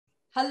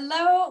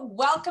Hello,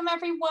 welcome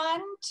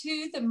everyone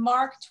to the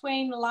Mark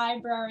Twain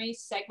Library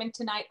segment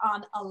tonight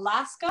on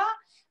Alaska.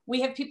 We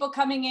have people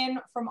coming in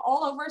from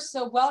all over,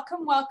 so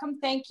welcome,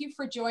 welcome. Thank you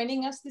for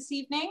joining us this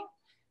evening.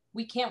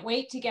 We can't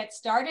wait to get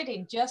started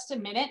in just a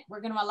minute. We're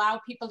going to allow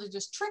people to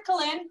just trickle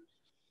in.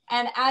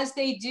 And as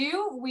they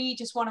do, we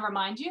just want to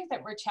remind you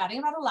that we're chatting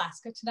about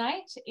Alaska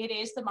tonight. It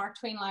is the Mark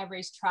Twain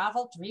Library's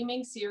travel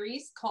dreaming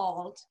series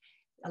called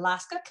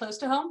Alaska, Close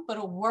to Home, but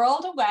a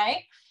World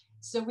Away.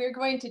 So we're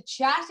going to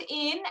chat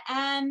in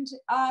and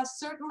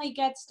certainly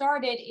get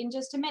started in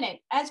just a minute.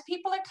 As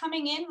people are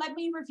coming in, let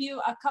me review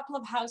a couple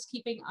of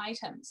housekeeping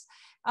items.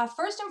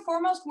 First and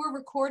foremost, we're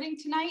recording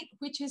tonight,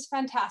 which is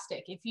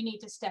fantastic. If you need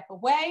to step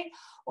away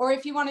or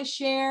if you want to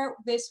share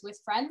this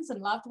with friends and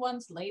loved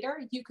ones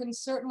later, you can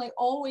certainly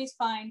always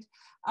find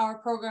our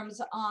programs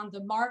on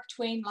the Mark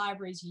Twain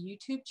Library's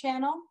YouTube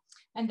channel.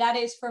 And that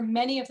is for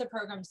many of the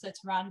programs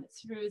that's run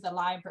through the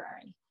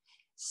library.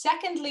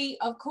 Secondly,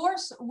 of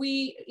course,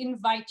 we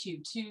invite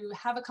you to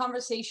have a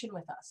conversation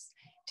with us.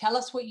 Tell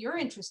us what you're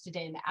interested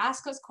in.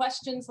 Ask us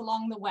questions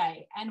along the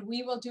way, and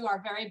we will do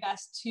our very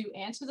best to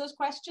answer those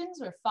questions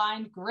or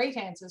find great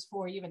answers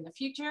for you in the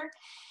future.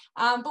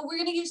 But we're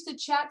going to use the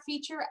chat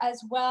feature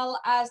as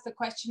well as the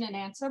question and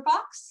answer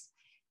box.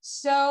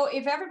 So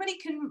if everybody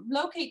can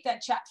locate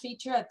that chat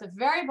feature at the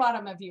very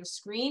bottom of your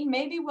screen,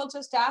 maybe we'll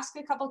just ask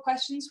a couple of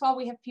questions while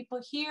we have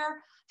people here.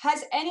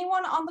 Has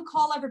anyone on the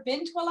call ever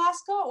been to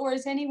Alaska, or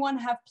does anyone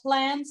have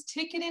plans,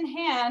 ticket in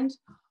hand,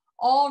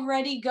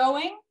 already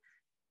going?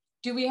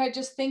 Do we are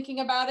just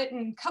thinking about it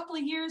in a couple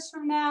of years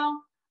from now?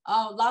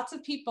 Oh, lots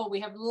of people. We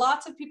have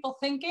lots of people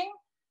thinking,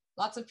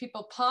 lots of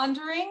people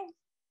pondering.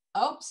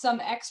 Oh,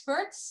 some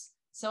experts.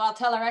 So I'll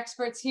tell our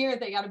experts here,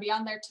 they got to be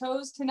on their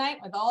toes tonight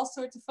with all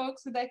sorts of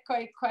folks with that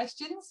great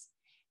questions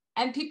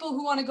and people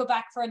who want to go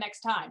back for a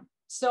next time.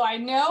 So I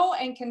know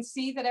and can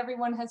see that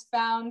everyone has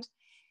found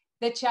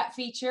the chat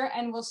feature,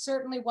 and we'll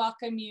certainly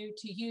welcome you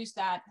to use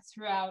that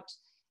throughout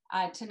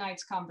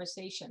tonight's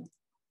conversation.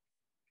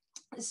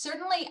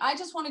 Certainly, I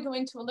just want to go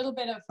into a little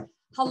bit of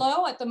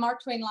hello at the Mark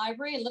Twain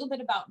Library, a little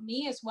bit about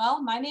me as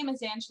well. My name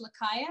is Angela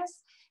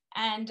Caes,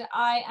 and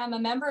I am a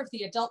member of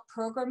the Adult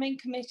Programming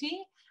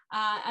Committee.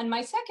 And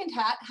my second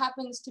hat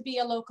happens to be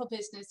a local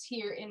business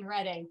here in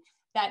Reading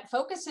that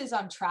focuses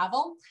on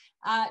travel,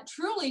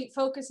 truly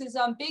focuses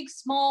on big,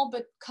 small,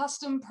 but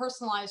custom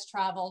personalized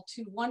travel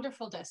to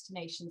wonderful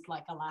destinations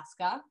like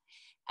Alaska.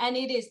 And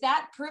it is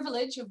that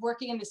privilege of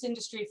working in this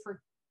industry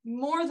for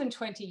more than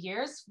 20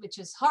 years, which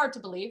is hard to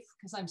believe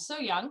because I'm so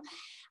young,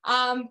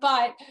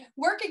 but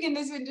working in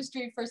this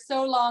industry for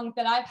so long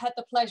that I've had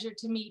the pleasure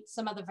to meet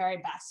some of the very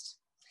best.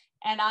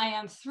 And I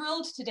am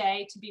thrilled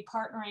today to be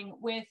partnering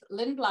with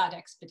Lindblad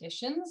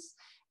Expeditions,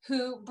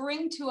 who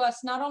bring to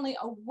us not only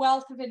a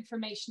wealth of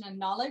information and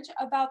knowledge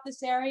about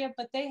this area,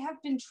 but they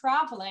have been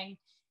traveling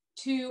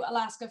to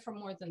Alaska for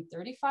more than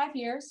 35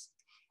 years.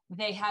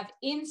 They have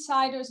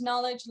insider's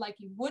knowledge like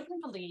you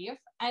wouldn't believe.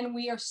 And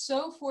we are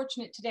so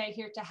fortunate today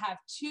here to have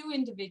two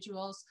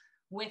individuals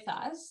with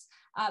us,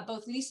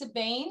 both Lisa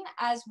Bain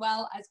as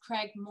well as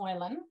Craig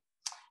Moylan.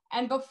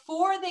 And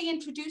before they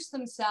introduce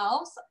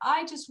themselves,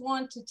 I just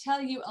want to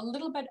tell you a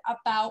little bit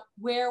about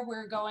where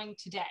we're going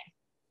today.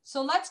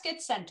 So let's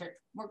get centered.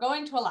 We're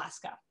going to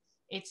Alaska.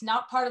 It's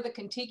not part of the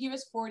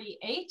contiguous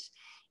 48.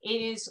 It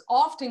is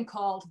often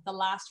called the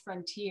last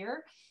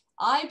frontier.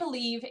 I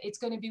believe it's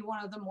going to be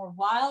one of the more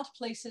wild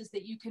places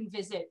that you can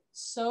visit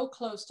so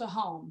close to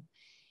home.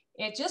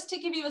 And just to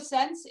give you a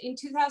sense, in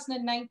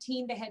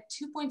 2019, they had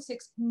 2.6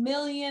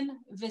 million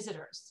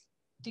visitors.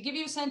 To give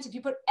you a sense, if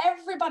you put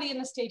everybody in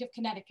the state of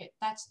Connecticut,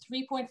 that's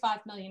 3.5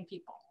 million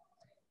people.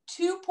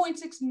 2.6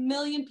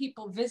 million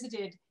people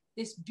visited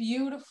this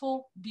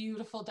beautiful,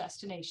 beautiful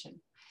destination.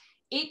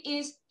 It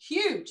is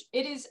huge.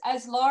 It is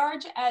as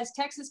large as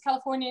Texas,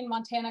 California, and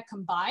Montana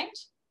combined.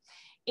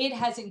 It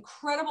has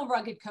incredible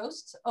rugged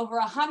coasts, over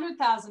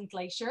 100,000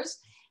 glaciers,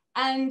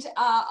 and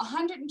a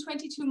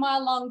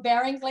 122-mile long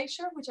Bering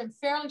Glacier, which I'm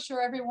fairly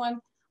sure everyone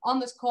on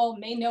this call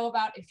may know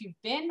about if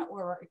you've been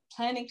or are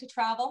planning to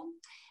travel.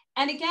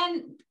 And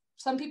again,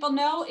 some people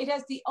know it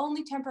has the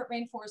only temperate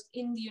rainforest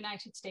in the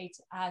United States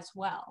as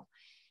well.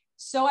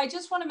 So I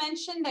just want to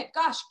mention that,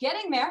 gosh,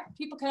 getting there,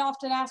 people can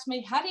often ask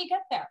me, how do you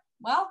get there?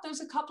 Well,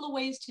 there's a couple of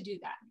ways to do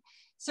that.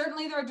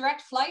 Certainly there are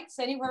direct flights,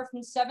 anywhere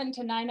from 7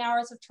 to 9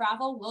 hours of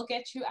travel will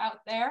get you out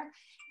there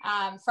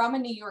from a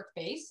New York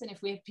base. And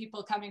if we have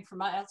people coming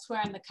from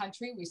elsewhere in the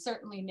country, we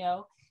certainly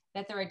know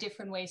that there are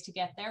different ways to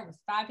get there with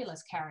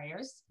fabulous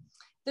carriers.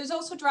 There's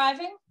also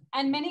driving,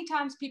 and many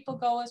times people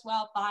go as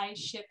well by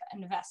ship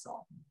and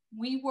vessel.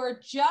 We were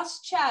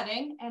just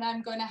chatting, and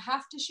I'm going to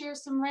have to share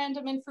some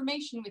random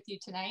information with you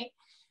tonight,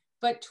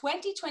 but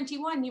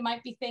 2021, you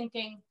might be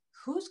thinking,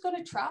 who's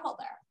going to travel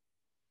there?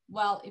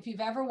 Well, if you've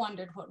ever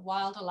wondered what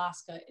wild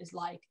Alaska is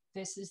like,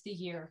 this is the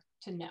year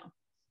to know.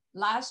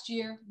 Last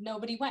year,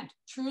 nobody went.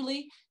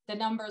 Truly, the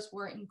numbers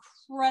were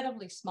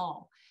incredibly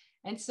small.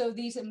 And so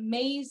these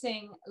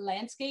amazing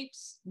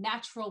landscapes,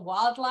 natural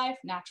wildlife,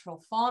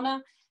 natural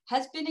fauna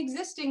has been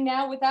existing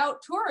now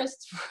without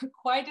tourists for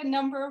quite a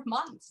number of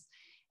months.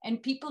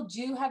 And people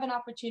do have an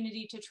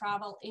opportunity to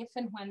travel if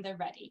and when they're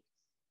ready.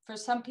 For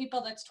some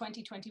people, that's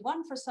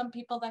 2021. For some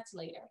people, that's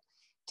later.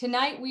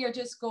 Tonight, we are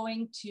just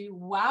going to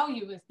wow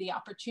you with the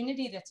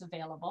opportunity that's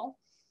available.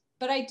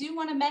 But I do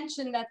want to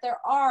mention that there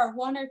are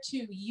 1 or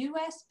 2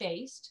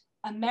 US-based,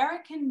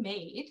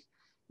 American-made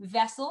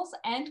vessels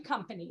and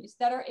companies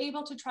that are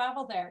able to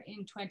travel there in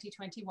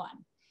 2021.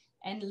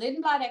 And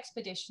Lindblad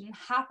Expedition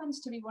happens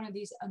to be one of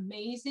these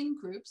amazing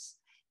groups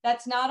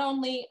that's not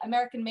only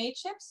American-made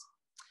ships,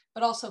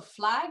 but also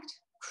flagged,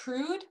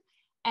 crewed,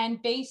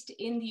 and based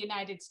in the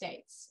United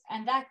States.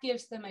 And that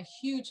gives them a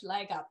huge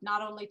leg up,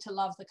 not only to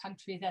love the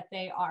country that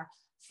they are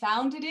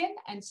founded in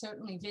and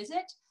certainly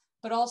visit,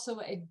 but also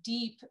a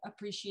deep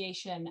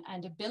appreciation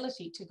and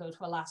ability to go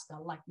to Alaska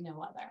like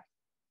no other.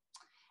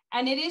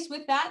 And it is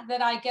with that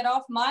that I get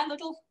off my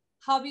little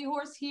hobby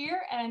horse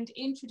here and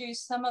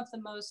introduce some of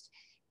the most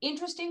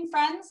interesting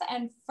friends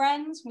and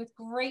friends with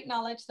great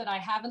knowledge that I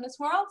have in this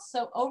world.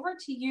 So over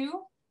to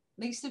you,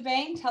 Lisa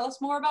Bain. Tell us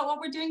more about what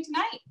we're doing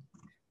tonight.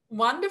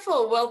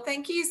 Wonderful. Well,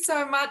 thank you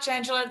so much,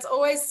 Angela. It's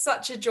always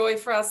such a joy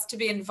for us to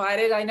be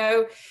invited. I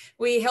know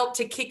we helped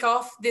to kick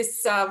off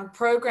this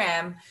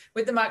program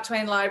with the Mark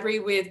Twain Library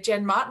with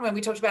Jen Martin when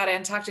we talked about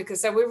Antarctica.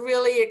 So we're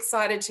really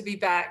excited to be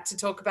back to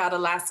talk about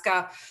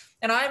Alaska.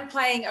 And I'm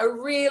playing a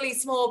really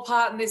small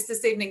part in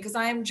this evening because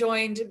I am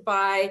joined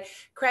by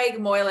Craig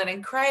Moylan.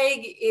 And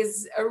Craig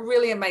is a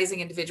really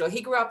amazing individual.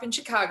 He grew up in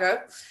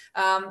Chicago.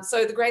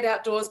 So the great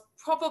outdoors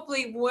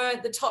probably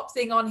weren't the top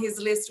thing on his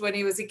list when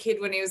he was a kid,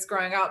 when he was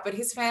growing up, but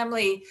his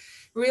family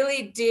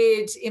really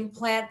did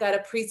implant that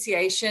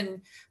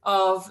appreciation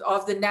of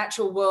the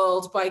natural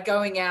world by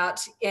going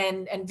out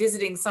and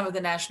visiting some of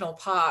the national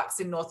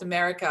parks in North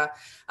America.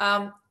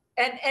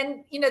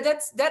 And you know,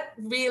 that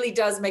really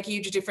does make a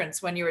huge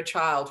difference when you're a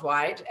child,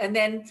 right? And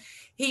then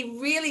he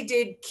really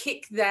did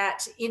kick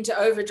that into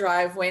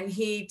overdrive when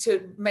he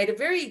made a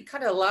very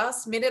kind of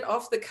last minute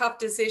off the cuff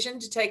decision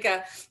to take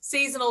a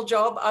seasonal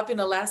job up in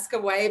Alaska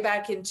way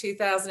back in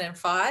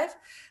 2005.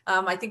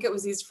 I think it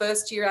was his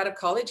first year out of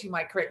college. He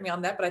might correct me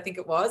on that, but I think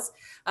it was.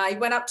 He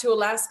went up to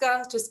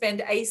Alaska to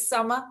spend a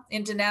summer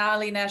in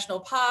Denali National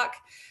Park.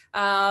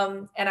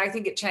 And I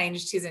think it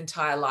changed his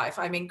entire life.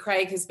 I mean,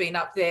 Craig has been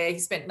up there. He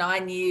spent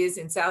 9 years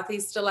in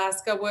Southeast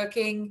Alaska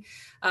working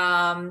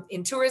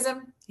in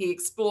tourism. He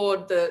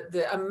explored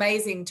the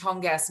amazing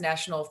Tongass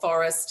National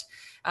Forest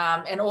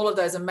and all of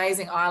those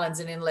amazing islands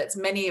and inlets,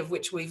 many of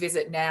which we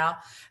visit now.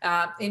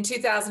 In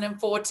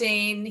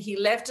 2014, he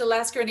left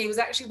Alaska and he was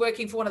actually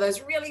working for one of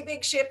those really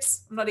big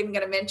ships. I'm not even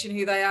going to mention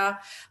who they are,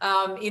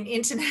 in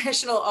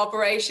international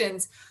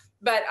operations.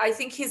 But I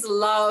think his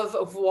love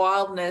of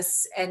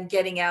wildness and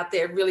getting out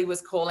there really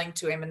was calling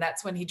to him. And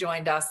that's when he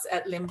joined us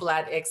at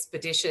Lindblad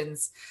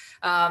Expeditions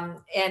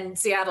in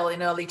Seattle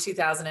in early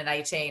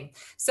 2018.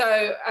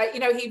 So, you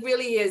know, he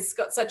really has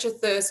got such a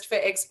thirst for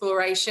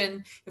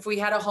exploration. If we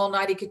had a whole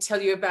night, he could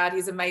tell you about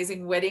his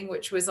amazing wedding,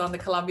 which was on the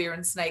Columbia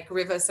and Snake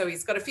River. So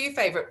he's got a few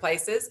favorite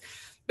places.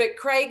 But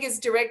Craig is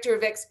Director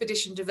of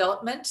Expedition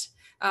Development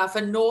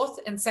for North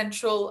and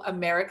Central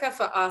America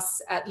for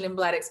us at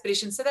Lindblad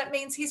Expedition. So that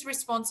means he's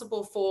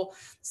responsible for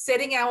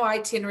setting our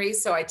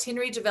itineraries, so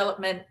itinerary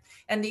development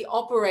and the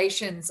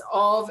operations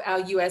of our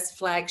US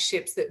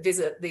flagships that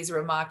visit these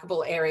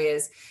remarkable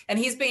areas. And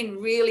he's been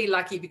really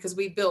lucky because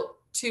we built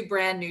 2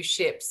 brand new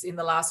ships in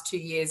the last 2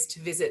 years to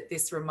visit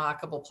this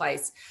remarkable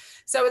place.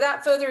 So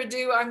without further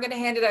ado, I'm going to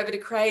hand it over to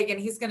Craig, and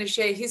he's going to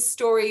share his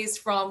stories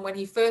from when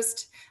he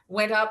first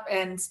went up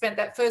and spent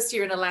that first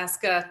year in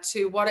Alaska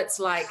to what it's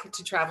like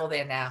to travel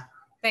there now.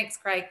 Thanks,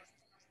 Craig.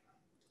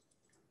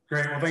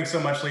 Great. Well, thanks so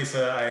much,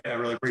 Lisa. I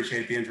really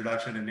appreciate the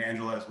introduction, and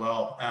Angela as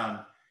well.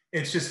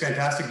 It's just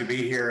fantastic to be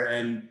here.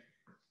 And,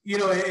 you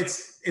know,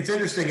 it's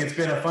interesting. It's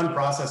been a fun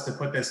process to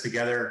put this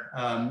together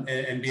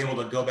and be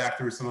able to go back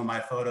through some of my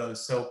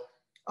photos. So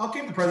I'll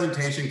keep the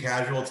presentation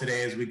casual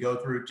today as we go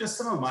through just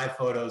some of my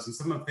photos and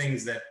some of the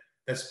things that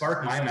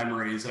spark my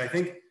memories. And I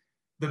think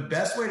the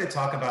best way to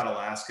talk about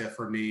Alaska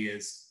for me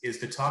is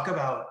to talk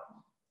about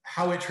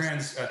how it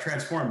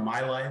transformed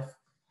my life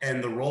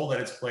and the role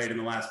that it's played in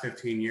the last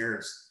 15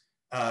 years.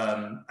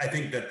 I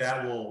think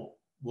that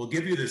will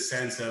give you the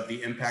sense of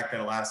the impact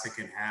that Alaska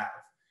can have.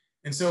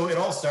 And so it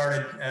all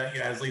started, you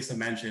know, as Lisa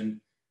mentioned,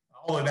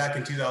 all the way back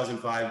in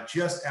 2005,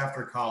 just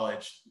after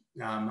college.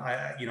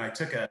 I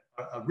took a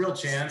real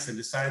chance and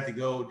decided to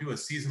go do a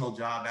seasonal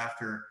job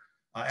after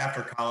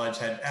college.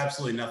 Had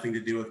absolutely nothing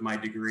to do with my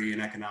degree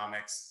in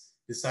economics.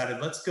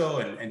 Decided let's go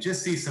and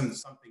just see something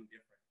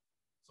different.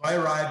 So I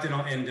arrived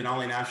in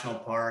Denali National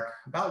Park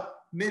about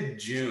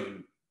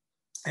mid-June,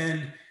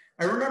 and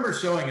I remember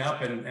showing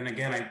up, and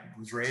again, I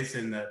was raised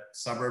in the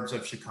suburbs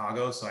of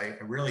Chicago, so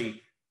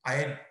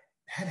I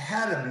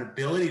had an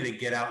ability to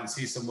get out and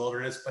see some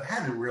wilderness, but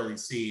hadn't really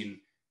seen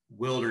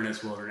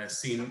wilderness,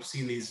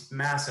 seen these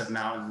massive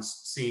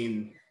mountains,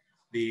 seen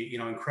the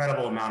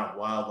incredible amount of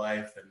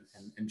wildlife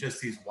and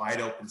just these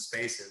wide open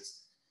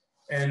spaces.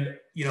 And,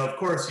 you know, of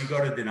course you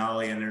go to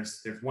Denali and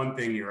there's one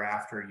thing you're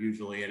after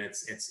usually, and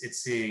it's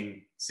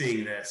seeing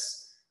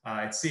this.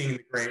 It's seeing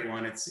the Great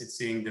One. It's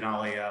seeing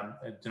Denali,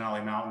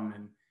 Denali Mountain,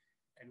 and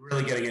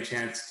really getting a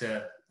chance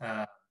to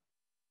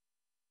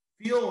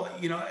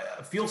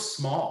feel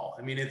small.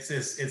 I mean,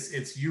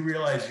 it's you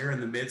realize you're in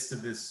the midst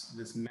of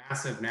this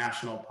massive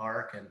national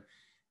park,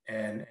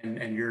 and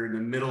you're in the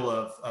middle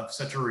of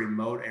such a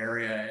remote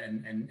area,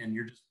 and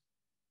you're just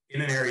in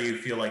an area you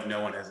feel like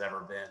no one has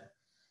ever been.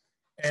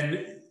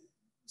 And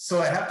so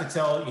I have to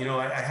tell, you know,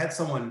 I had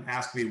someone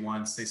ask me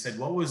once, they said,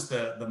 what was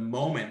the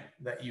moment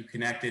that you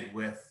connected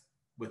with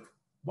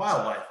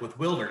wildlife, with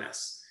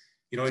wilderness?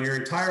 You know, in your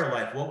entire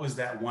life, what was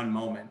that one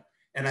moment?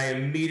 And I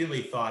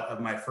immediately thought of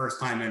my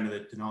first time into the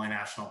Denali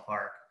National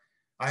Park.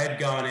 I had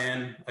gone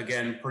in,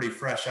 again, pretty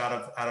fresh out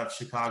of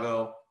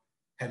Chicago,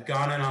 had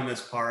gone in on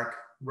this park,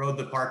 rode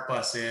the park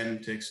bus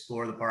in to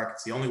explore the park.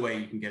 It's the only way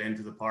you can get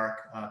into the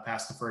park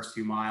past the first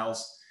few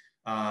miles.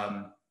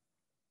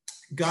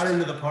 Got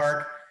into the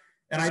park,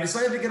 and I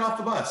decided to get off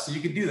the bus. So you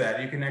can do that.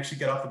 You can actually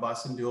get off the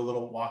bus and do a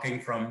little walking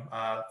for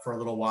a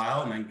little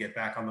while and then get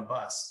back on the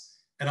bus.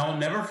 And I'll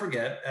never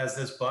forget, as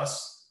this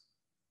bus,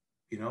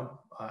 you know,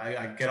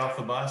 I get off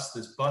the bus,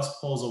 this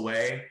bus pulls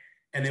away,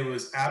 and it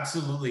was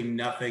absolutely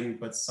nothing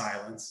but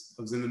silence.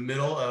 I was in the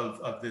middle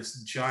of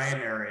this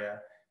giant area,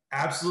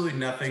 absolutely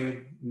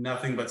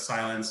nothing but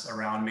silence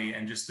around me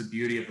and just the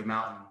beauty of the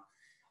mountain.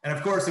 And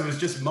of course, it was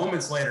just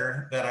moments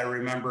later that I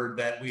remembered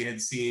that we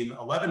had seen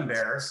 11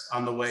 bears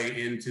on the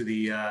way into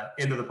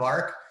the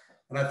park.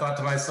 And I thought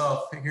to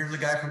myself, here's a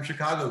guy from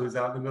Chicago who's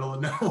out in the middle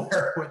of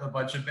nowhere with a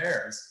bunch of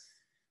bears.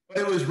 But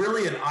it was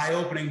really an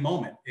eye-opening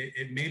moment.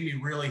 It made me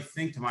really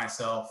think to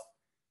myself,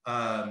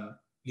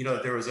 you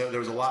know, there was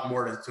a lot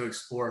more to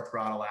explore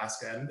throughout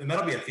Alaska, and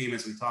that'll be a theme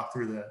as we talk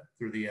through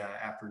the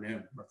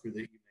afternoon or through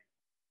the evening.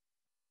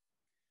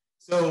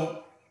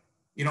 So,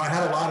 you know, I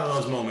had a lot of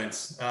those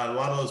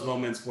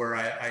moments where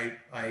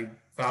I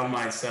found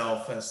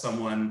myself as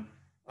someone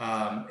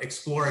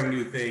exploring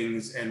new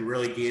things and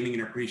really gaining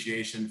an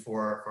appreciation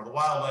for the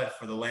wildlife,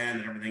 for the land,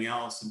 and everything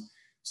else. And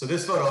so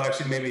this photo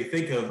actually made me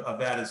think of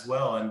that as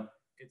well. And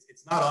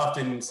it's not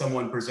often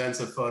someone presents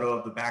a photo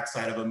of the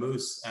backside of a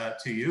moose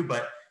to you,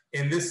 but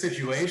in this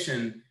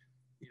situation,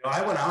 you know,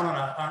 I went out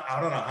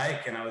on a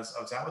hike, and I was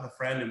out with a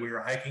friend, and we were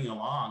hiking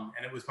along,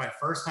 and it was my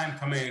first time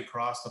coming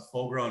across a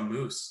full-grown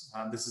moose.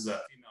 This is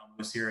a female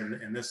moose here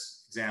in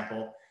this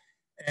example,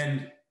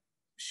 and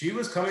she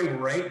was coming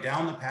right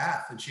down the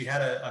path, and she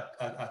had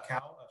a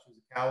cow. She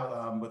was a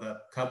cow with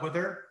a cub with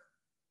her,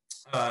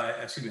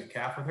 a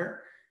calf with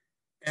her,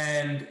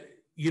 and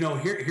you know,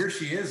 here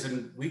she is,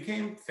 and we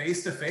came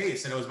face to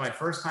face, and it was my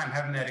first time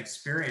having that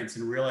experience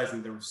and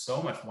realizing there was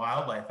so much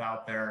wildlife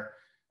out there.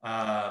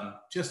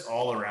 Just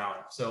all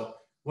around. So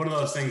one of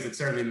those things that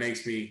certainly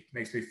makes me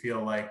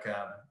feel like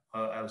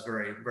I was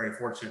very, very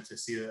fortunate to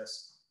see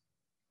this.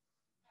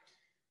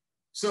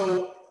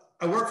 So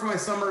I worked for my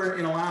summer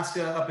in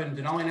Alaska up in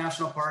Denali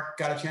National Park,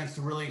 got a chance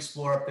to really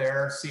explore up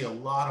there, see a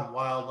lot of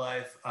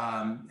wildlife,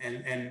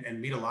 and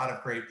meet a lot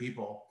of great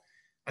people.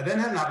 I then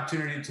had an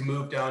opportunity to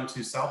move down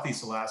to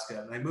Southeast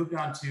Alaska, and I moved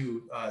down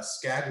to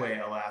Skagway,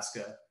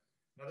 Alaska.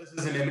 Now this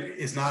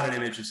is not an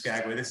image of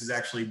Skagway. This is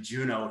actually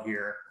Juneau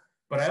here.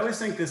 But I always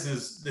think this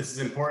is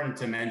important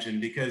to mention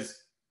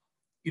because,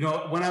 you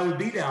know, when I would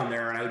be down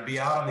there and I would be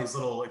out on these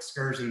little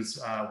excursions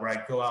where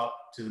I'd go out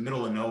to the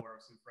middle of nowhere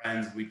with some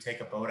friends, and we'd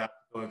take a boat out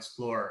to go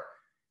explore.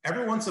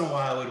 Every once in a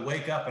while, I would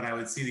wake up and I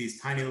would see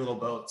these tiny little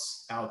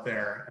boats out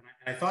there.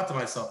 And I thought to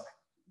myself,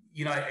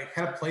 you know, I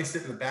kind of placed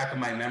it in the back of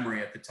my memory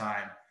at the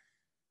time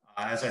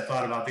as I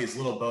thought about these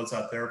little boats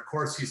out there. Of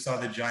course, you saw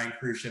the giant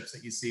cruise ships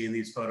that you see in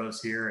these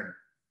photos here.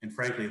 And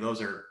frankly,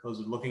 those are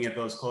looking at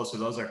those closer,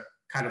 those are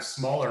kind of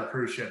smaller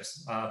cruise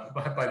ships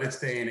by this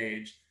day and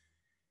age.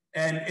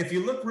 And if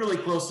you look really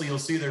closely, you'll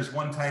see there's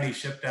one tiny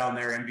ship down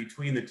there in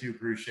between the two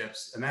cruise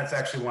ships. And that's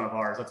actually one of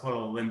ours. That's one of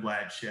the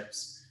Lindblad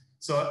ships.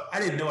 So I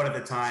didn't know it at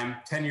the time.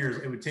 10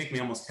 years, it would take me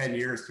almost 10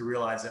 years to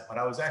realize it, but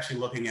I was actually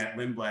looking at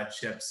Lindblad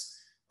ships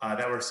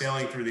that were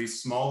sailing through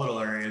these small little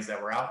areas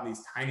that were out in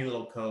these tiny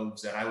little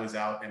coves that I was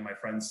out in my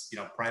friends', you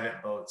know,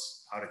 private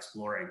boats out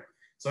exploring.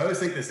 So I always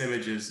think this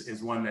image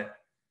is one that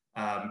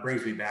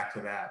brings me back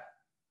to that.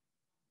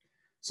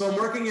 So I'm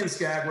working in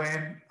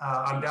Skagway.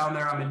 I'm down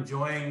there. I'm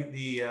enjoying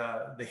the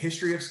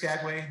history of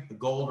Skagway, the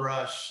gold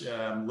rush,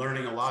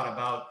 learning a lot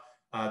about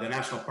the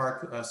National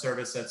Park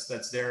Service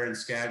that's there in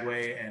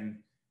Skagway, and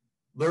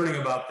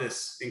learning about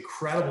this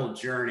incredible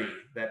journey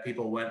that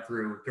people went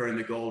through during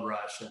the gold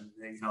rush, and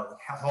you know,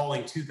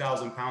 hauling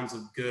 2,000 pounds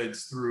of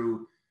goods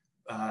through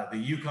the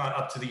Yukon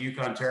up to the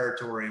Yukon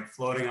Territory, and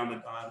floating on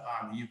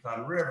the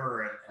Yukon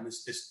River, and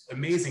this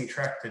amazing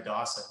trek to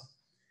Dawson.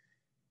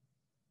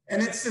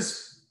 And it's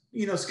this.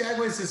 You know,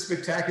 Skagway is this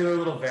spectacular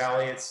little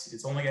valley.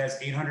 It's only has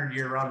 800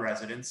 year-round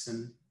residents,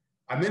 and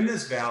I'm in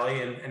this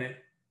valley, and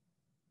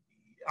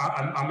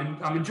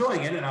I'm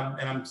enjoying it, and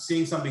I'm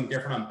seeing something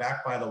different. I'm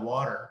back by the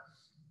water,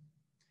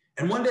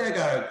 and one day I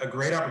got a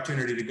great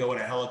opportunity to go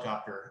in a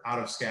helicopter out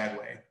of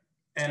Skagway,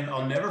 And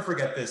I'll never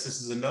forget this.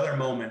 This is another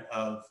moment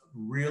of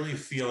really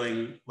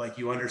feeling like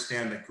you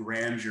understand the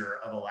grandeur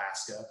of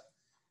Alaska.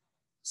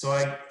 So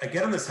I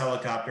get on this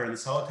helicopter, and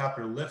this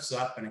helicopter lifts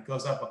up, and it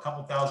goes up a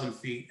couple thousand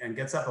feet and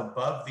gets up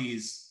above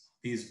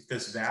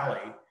this valley.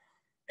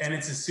 And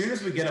it's as soon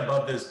as we get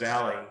above this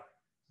valley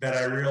that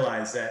I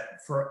realize that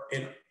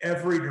in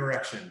every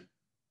direction,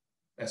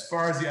 as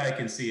far as the eye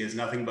can see, is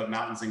nothing but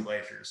mountains and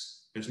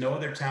glaciers. There's no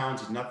other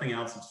towns, there's nothing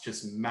else. It's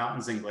just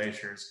mountains and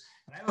glaciers.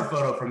 And I have a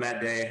photo from that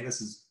day.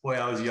 This is, boy,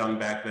 I was young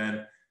back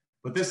then.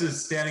 But this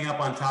is standing up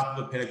on top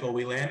of a pinnacle.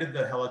 We landed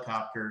the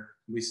helicopter,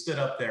 we stood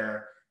up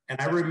there, and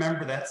I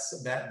remember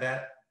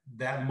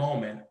that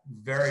moment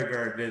very,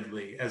 very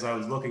vividly as I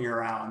was looking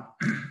around.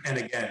 And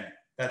again,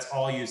 that's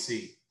all you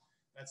see.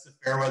 That's the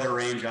Fairweather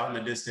Range out in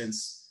the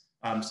distance.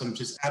 Some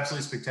just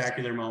absolutely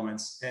spectacular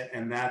moments.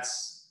 And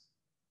that's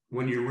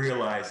when you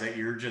realize that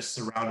you're just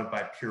surrounded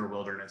by pure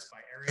wilderness, by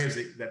areas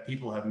that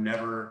people have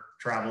never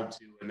traveled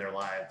to in their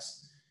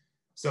lives.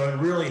 So it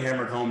really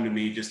hammered home to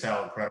me just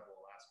how incredible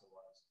Alaska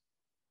was.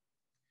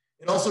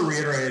 It also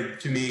reiterated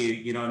to me,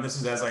 you know, and this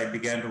is as I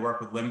began to work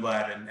with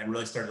Lindblad and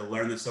really started to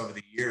learn this over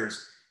the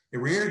years, it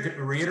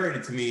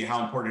reiterated to me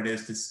how important it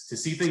is to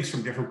see things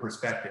from different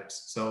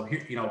perspectives. So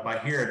here, you know, by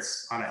here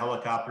it's on a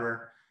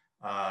helicopter,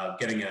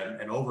 getting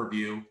an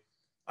overview.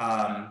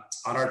 On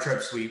our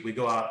trips, we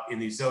go out in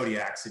these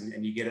zodiacs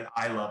and you get at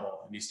eye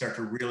level and you start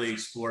to really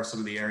explore some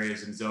of the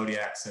areas in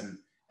zodiacs and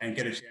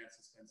get a chance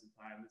to spend some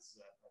time. This is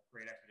a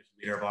great expedition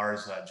leader of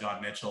ours,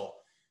 John Mitchell,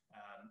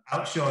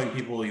 out showing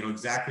people, you know,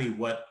 exactly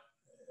what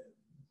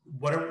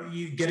are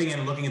you getting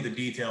in, looking at the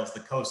details,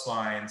 the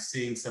coastline,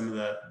 seeing some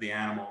of the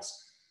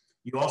animals.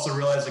 You also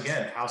realize,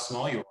 again, how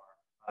small you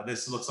are.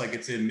 This looks like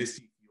it's in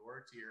misty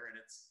fjords here, and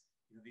it's,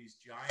 you know, these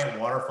giant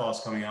waterfalls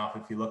coming off.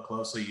 If you look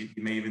closely,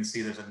 you may even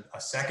see there's a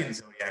second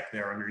zodiac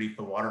there underneath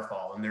the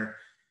waterfall. And there,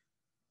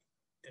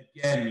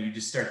 again, you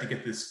just start to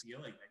get this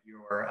feeling that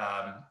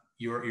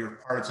you're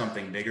part of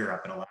something bigger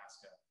up in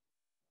Alaska.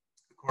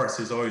 Of course,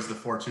 there's always the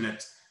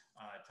fortunate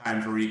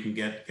times where you can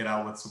get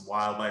out with some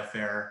wildlife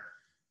there,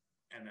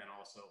 and then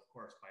also, of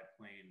course, by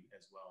plane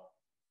as well.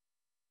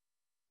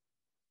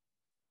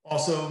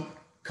 Also,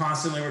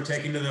 constantly we're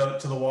taking to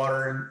the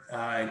water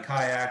in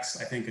kayaks.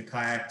 I think a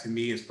kayak to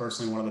me is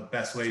personally one of the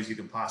best ways you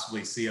can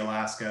possibly see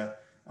Alaska.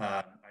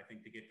 I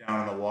think to get down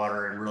on the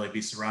water and really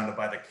be surrounded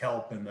by the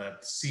kelp and the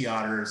sea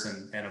otters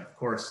and of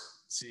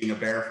course, seeing a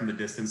bear from the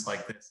distance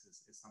like this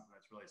is something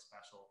that's really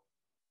special.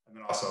 And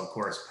then also, of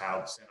course,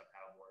 stand-up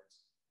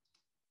paddleboards.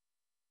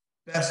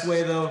 Best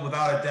way though,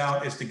 without a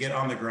doubt, is to get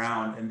on the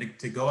ground and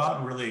to go out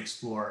and really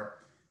explore.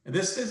 And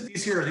these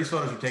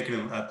photos were taken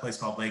in a place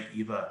called Lake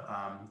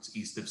Eva. It's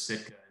east of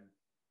Sitka. And,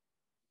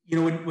 you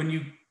know,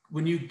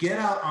 when you get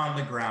out on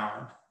the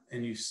ground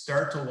and you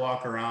start to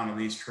walk around on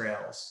these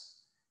trails,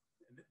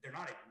 they're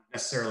not even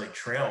necessarily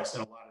trails in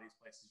a lot of these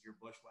places. You're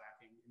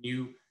bushwhacking.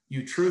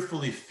 You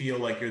truthfully feel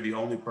like you're the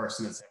only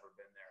person that's ever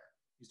been there.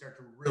 You start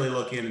to really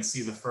look in and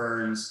see the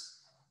ferns.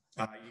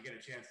 You get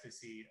a chance to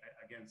see,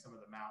 again, some of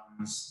the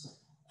mountains.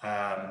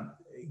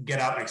 Get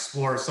out and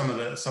explore some of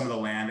the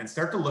land and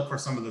start to look for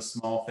some of the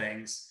small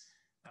things.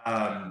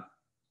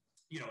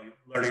 You know,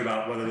 learning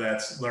about whether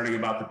that's learning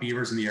about the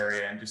beavers in the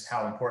area and just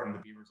how important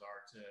the beavers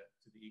are to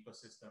the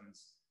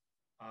ecosystems.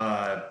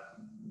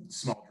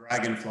 Small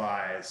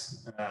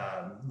dragonflies,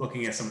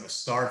 looking at some of the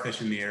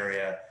starfish in the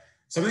area.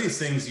 Some of these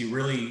things you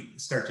really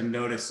start to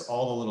notice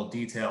all the little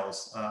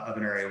details of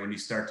an area when you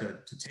start to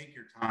take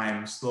your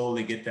time,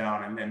 slowly get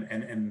down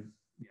and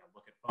you know,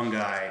 look at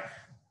fungi,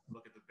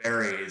 look at the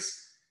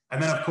berries. And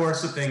then of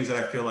course the things that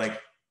I feel like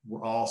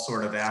we're all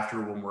sort of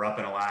after when we're up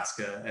in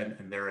Alaska,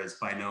 and there is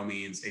by no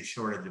means a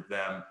shortage of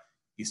them.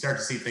 You start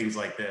to see things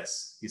like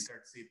this. You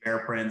start to see bear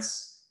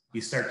prints.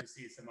 You start to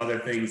see some other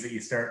things that you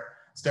start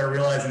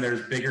realizing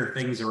there's bigger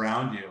things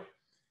around you.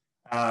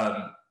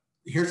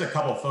 Here's a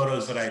couple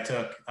photos that I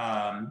took.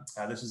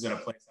 This is in a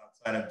place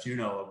outside of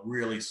Juneau, a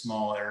really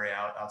small area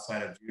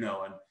outside of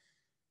Juneau. And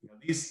you know,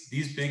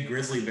 these big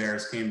grizzly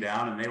bears came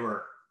down, and they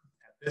were,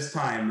 at this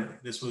time,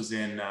 this was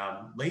in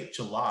late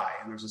July,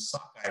 and there's a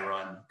sockeye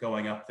run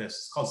going up this.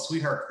 It's called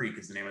Sweetheart Creek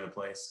is the name of the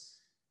place.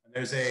 And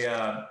there's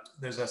a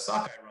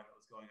sockeye run that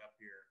was going up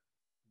here.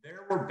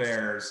 There were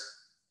bears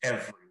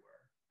everywhere.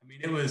 I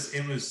mean, it was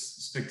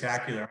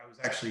spectacular. I was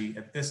actually,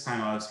 at this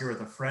time, I was here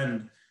with a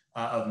friend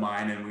of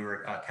mine, and we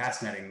were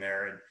cast netting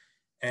there,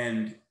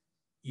 and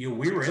we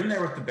were in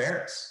there with the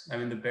bears. I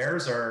mean, the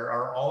bears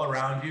are all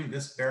around you.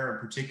 This bear in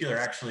particular,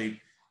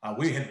 actually,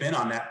 we had been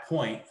on that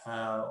point,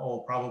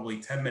 probably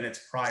 10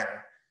 minutes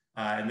prior,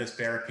 and this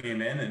bear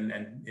came in,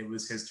 and it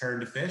was his turn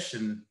to fish,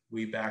 and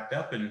we backed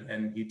up,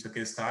 and he took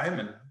his time,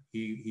 and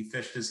he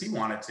fished as he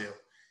wanted to.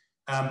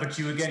 But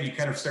you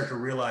kind of start to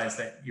realize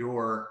that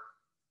you're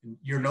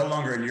no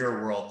longer in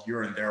your world,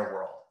 you're in their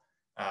world.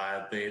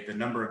 The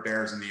number of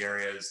bears in the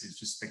area is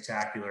just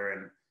spectacular,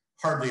 and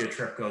hardly a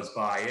trip goes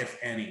by, if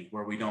any,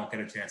 where we don't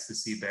get a chance to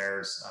see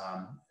bears.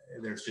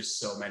 There's just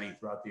so many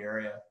throughout the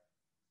area.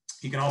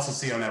 You can also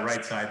see on that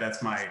right side,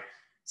 that's my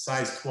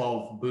size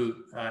 12 boot,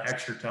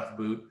 extra tough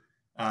boot.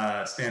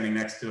 standing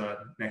next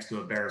to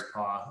a bear's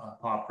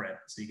paw print.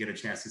 So you get a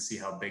chance to see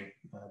how big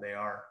they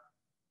are.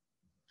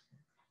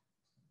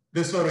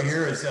 This photo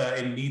here is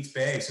in Neats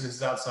Bay. So this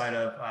is outside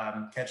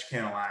of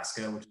Ketchikan,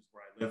 Alaska, which is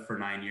where I lived for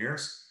 9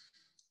 years.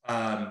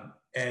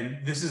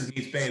 And this is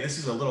Neats Bay. This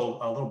is a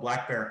little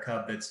black bear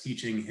cub that's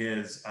teaching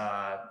his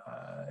sow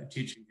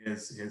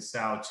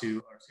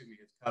to, or excuse me,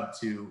 his cub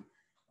to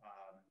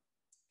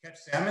catch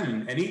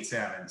salmon and eat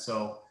salmon.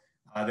 So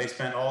they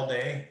spent all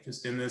day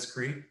just in this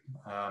creek,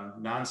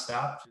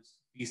 nonstop, just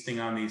feasting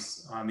on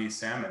these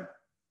salmon.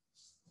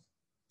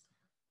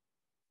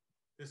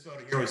 This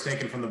photo here was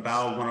taken from the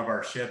bow of one of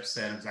our ships,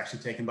 and it was actually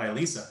taken by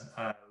Lisa.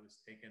 It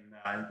was taken,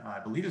 I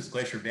believe it was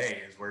Glacier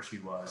Bay is where she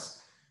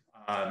was,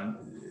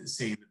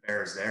 seeing the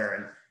bears there.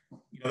 And,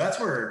 you know, that's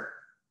where,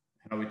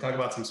 you know, we talk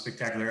about some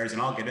spectacular areas,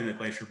 and I'll get into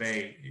Glacier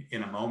Bay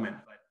in a moment,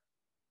 but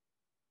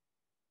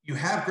you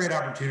have great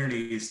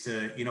opportunities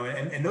to, you know,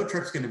 and no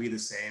trip's going to be the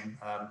same.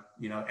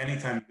 You know,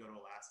 anytime you go to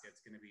Alaska, it's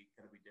going to be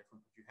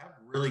different, but you have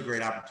really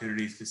great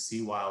opportunities to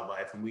see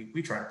wildlife. And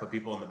we try to put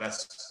people in the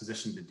best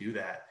position to do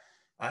that.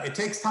 It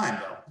takes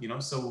time though, you know,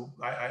 so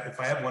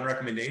if I have one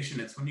recommendation,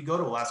 it's when you go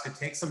to Alaska,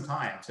 take some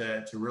time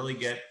to really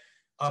get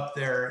up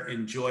there,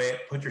 enjoy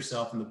it, put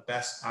yourself in the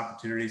best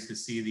opportunities to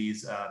see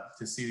these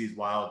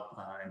wild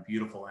and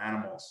beautiful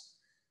animals.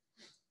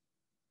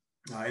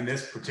 In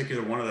this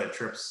particular one of the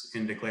trips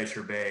into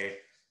Glacier Bay,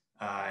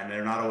 and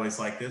they're not always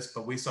like this,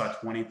 but we saw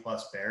 20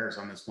 plus bears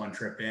on this one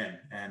trip in,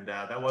 and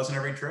that wasn't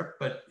every trip,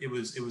 but it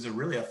was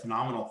really a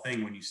phenomenal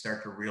thing when you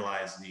start to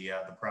realize the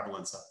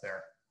prevalence up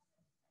there.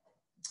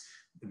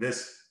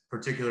 This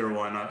particular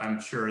one, I'm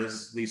sure this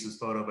is Lisa's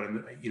photo,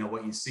 but you know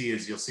what you see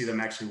is you'll see them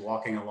actually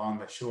walking along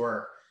the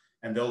shore,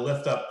 and they'll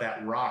lift up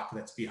that rock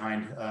that's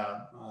behind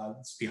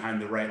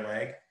the right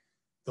leg.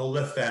 They'll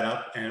lift that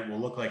up and it will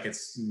look like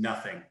it's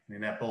nothing. I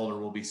mean, that boulder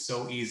will be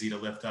so easy to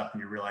lift up,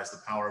 and you realize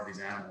the power of these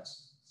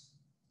animals.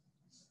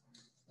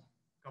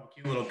 A couple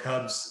cute little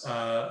cubs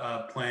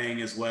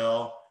playing as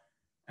well.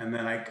 And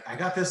then I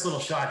got this little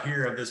shot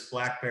here of this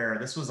black bear.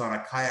 This was on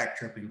a kayak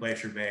trip in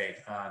Glacier Bay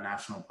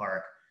National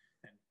Park,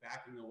 and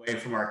backing away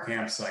from our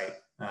campsite.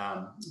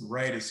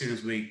 Right as soon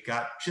as we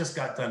just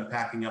got done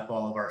packing up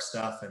all of our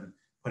stuff and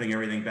putting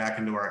everything back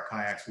into our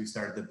kayaks, we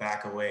started to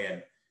back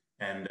away,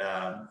 and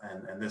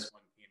this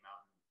one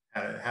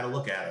had a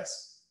look at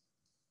us.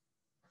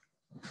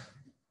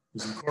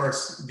 Because of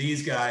course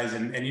these guys,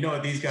 and you know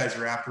what these guys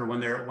are after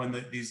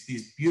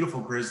these beautiful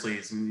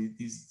grizzlies, and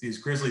these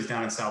grizzlies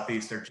down in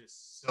Southeast are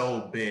just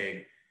so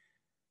big,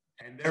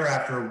 and they're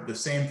after the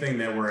same thing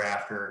that we're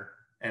after,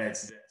 and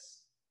it's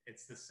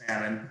the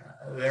salmon.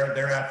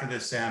 They're after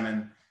this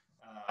salmon.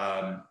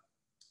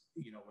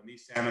 You know, when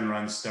these salmon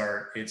runs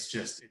start, it's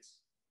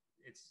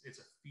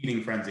a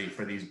feeding frenzy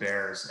for these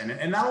bears,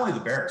 and not only the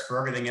bears, for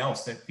everything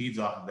else that feeds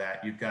off of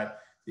that. You've got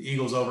the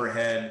eagles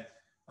overhead,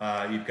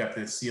 you've got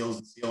the seals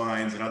and sea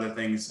lions and other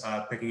things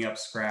picking up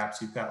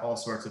scraps. You've got all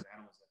sorts of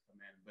animals that come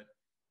in. But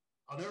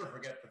I'll never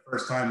forget the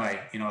first time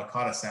I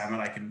caught a salmon.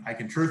 I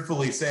can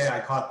truthfully say I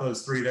caught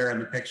those 3 there in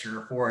the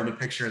picture, 4 in the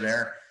picture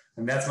there,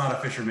 and that's not a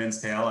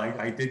fisherman's tale.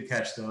 I did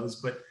catch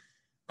those, but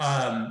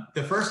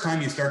the first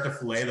time you start to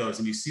fillet those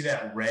and you see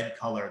that red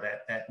color,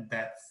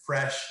 that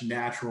fresh,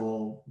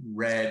 natural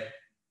red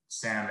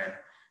salmon,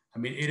 I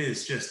mean, it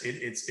is just,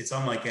 it's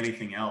unlike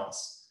anything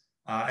else.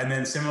 And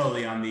then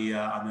similarly on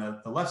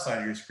the left side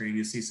of your screen,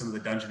 you see some of the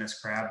Dungeness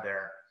crab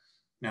there.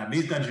 Now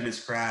these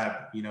Dungeness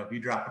crab, you know, if you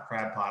drop a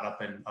crab pot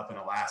up in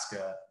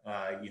Alaska,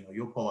 you know,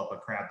 you'll pull up a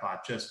crab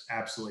pot just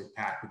absolutely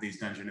packed with these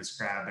Dungeness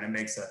crab, and it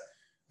makes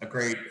a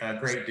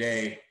great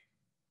day.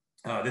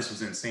 This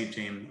was in St.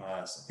 James,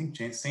 I think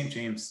St.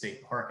 James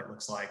State Park, it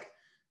looks like.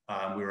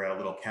 We were at a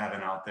little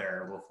cabin out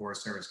there, a little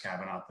Forest Service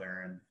cabin out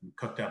there, and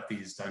cooked up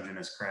these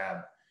Dungeness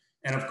crab.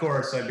 And of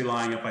course, I'd be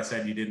lying if I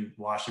said you didn't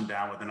wash them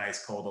down with a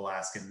nice cold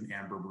Alaskan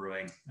amber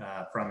brewing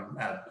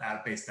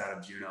based out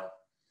of Juneau.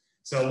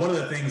 So one of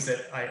the things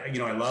that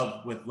I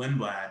love with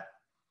Lindblad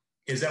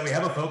is that we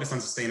have a focus on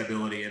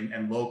sustainability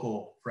and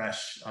local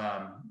fresh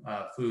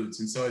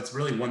foods. And so it's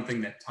really one thing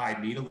that tied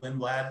me to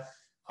Lindblad.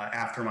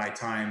 After my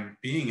time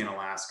being in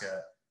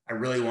Alaska, I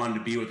really wanted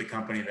to be with a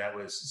company that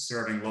was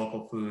serving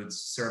local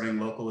foods, serving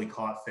locally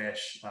caught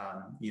fish,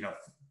 you know,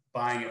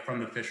 buying it from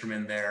the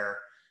fishermen there.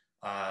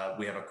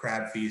 We have a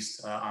crab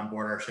feast on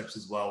board our ships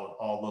as well, with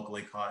all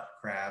locally caught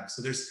crabs.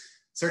 So there's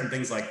certain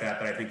things like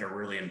that I think are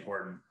really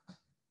important.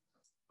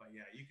 But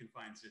yeah, you can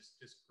find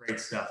just great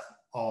stuff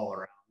all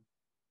around.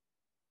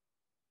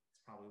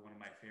 It's probably one of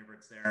my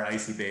favorites there,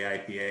 Icy Bay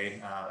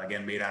IPA,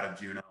 again, made out of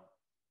Juneau.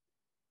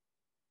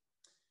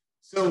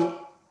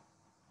 So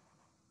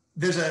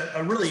there's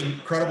a really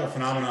incredible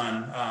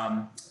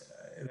phenomenon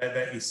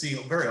that you see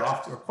very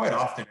often, or quite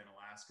often, in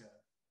Alaska,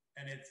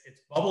 and it's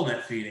bubble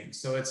net feeding.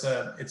 So it's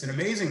an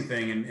amazing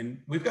thing,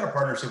 and we've got a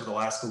partnership with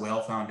Alaska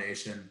Whale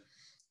Foundation,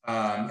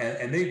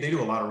 and they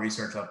do a lot of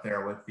research up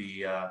there with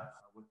the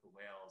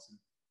whales. And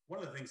one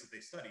of the things that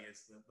they study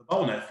is the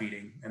bubble net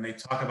feeding, and they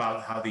talk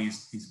about how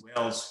these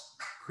whales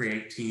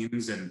create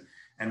teams and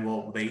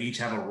and they each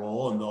have a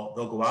role, and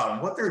they'll go out.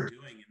 And what they're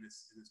doing in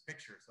this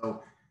picture.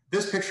 So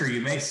this picture,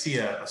 you may see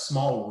a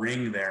small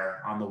ring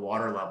there on the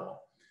water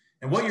level.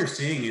 And what you're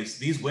seeing is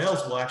these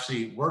whales will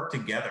actually work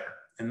together,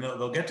 and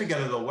they'll get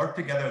together, they'll work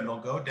together, and they'll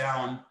go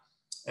down,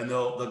 and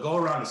they'll go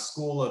around a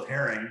school of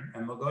herring,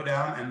 and they'll go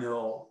down, and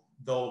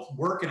they'll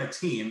work in a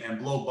team and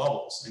blow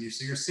bubbles. And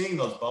so you're seeing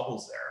those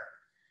bubbles there.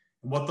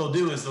 And what they'll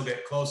do is they'll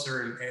get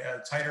closer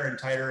and tighter and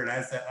tighter. And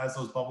as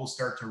those bubbles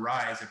start to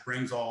rise, it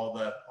brings all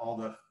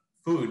the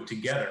food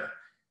together.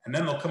 And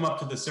then they'll come up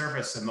to the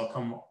surface, and they'll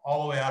come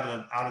all the way out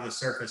of the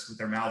surface with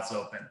their mouths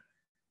open.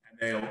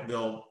 And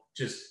they'll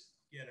just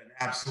get an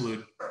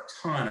absolute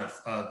ton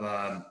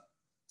of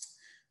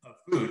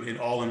food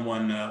all in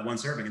one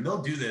serving. And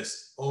they'll do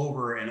this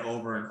over and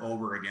over and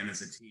over again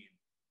as a team.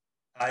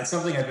 It's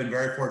something I've been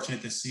very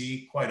fortunate to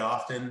see quite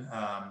often,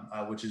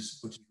 which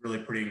is really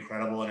pretty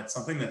incredible. And it's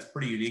something that's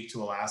pretty unique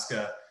to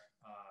Alaska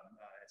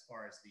as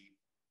far as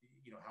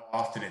how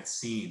often it's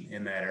seen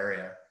in that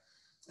area.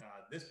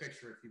 This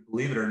picture, if you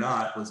believe it or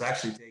not, was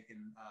actually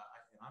taken.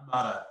 I'm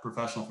not a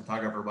professional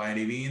photographer by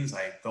any means.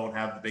 I don't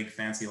have the big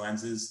fancy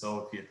lenses,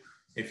 though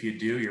if you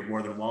do, you're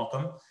more than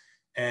welcome.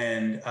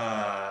 And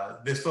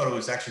this photo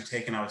was actually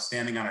taken. I was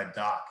standing on a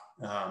dock.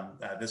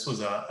 This was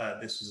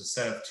a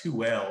set of 2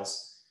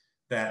 whales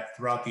that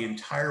throughout the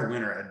entire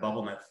winter had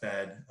bubble net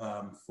fed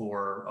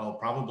for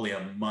probably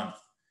a month,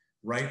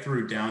 right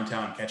through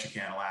downtown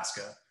Ketchikan,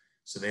 Alaska.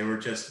 So they were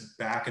just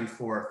back and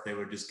forth. They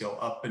would just go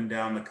up and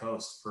down the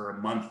coast for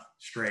a month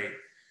straight.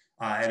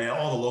 And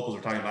all the locals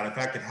were talking about it. In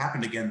fact, it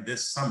happened again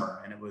this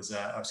summer. And it was,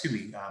 it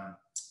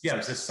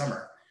was this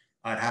summer.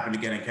 It happened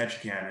again in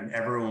Ketchikan. And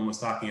everyone was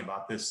talking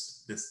about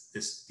these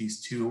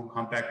 2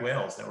 humpback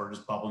whales that were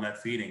just bubble net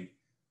feeding.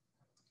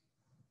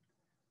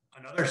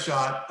 Another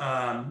shot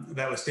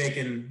that was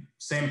taken,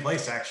 same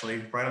place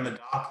actually, right on the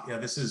dock. Yeah,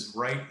 this is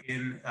right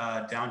in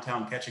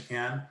downtown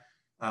Ketchikan.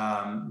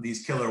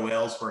 These killer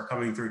whales were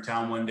coming through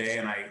town one day,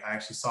 and I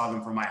actually saw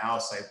them from my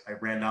house. I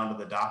ran down to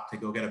the dock to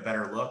go get a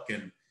better look,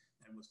 and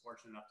was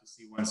fortunate enough to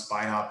see one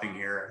spy hopping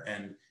here.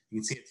 And you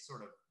can see it's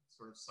sort of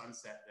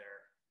sunset there,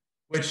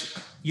 which,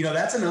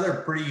 that's another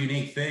pretty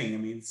unique thing. I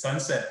mean,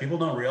 sunset, people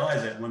don't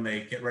realize it when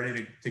they get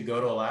ready to go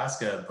to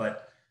Alaska,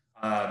 but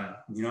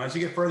as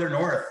you get further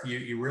north,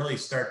 you really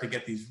start to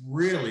get these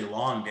really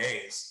long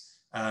days.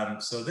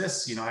 So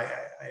this, I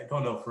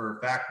don't know for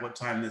a fact what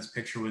time this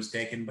picture was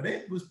taken, but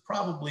it was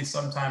probably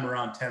sometime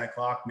around 10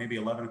 o'clock, maybe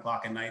 11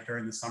 o'clock at night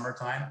during the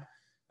summertime.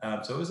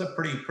 So it was a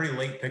pretty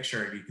late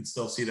picture. You can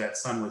still see that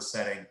sun was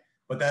setting,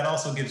 but that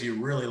also gives you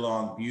really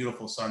long,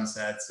 beautiful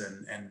sunsets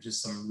and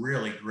just some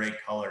really great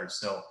colors.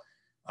 So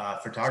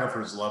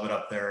photographers love it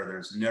up there.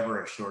 There's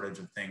never a shortage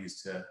of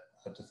things to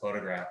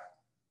photograph.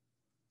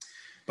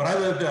 But I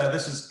lived,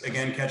 this is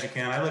again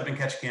Ketchikan. I lived in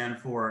Ketchikan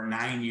for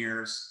 9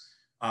 years,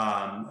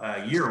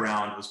 year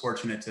round. Was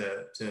fortunate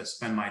to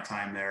spend my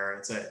time there.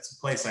 It's a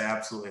place I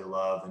absolutely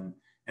love,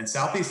 and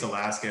Southeast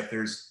Alaska.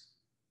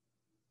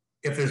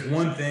 If there's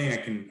one thing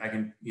I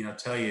can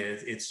tell you,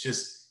 it's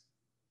just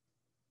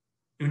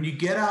when you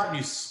get out and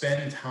you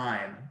spend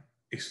time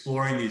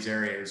exploring these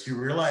areas, you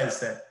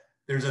realize that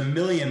there's a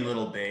million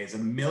little bays, a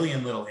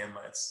million little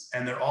inlets,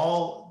 and they're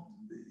all,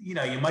 you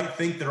might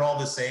think they're all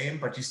the same,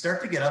 but you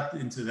start to get up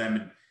into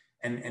them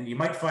and you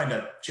might find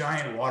a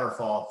giant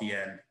waterfall at the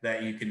end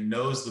that you can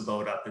nose the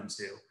boat up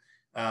into.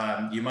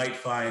 You might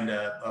find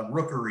a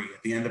rookery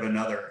at the end of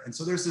another. And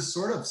so there's this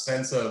sort of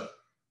sense of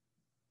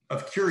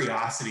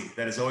curiosity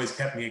that has always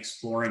kept me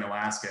exploring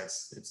Alaska.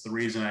 It's the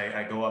reason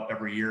I go up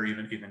every year,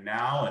 even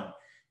now.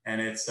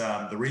 And it's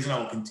the reason I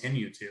will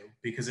continue to,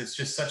 because it's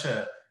just such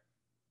a,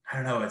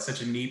 it's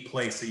such a neat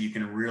place that you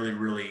can really,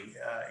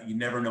 you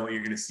never know what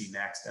you're going to see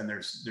next. And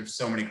there's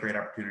so many great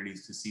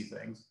opportunities to see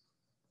things.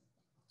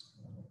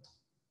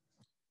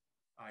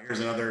 Here's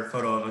another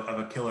photo of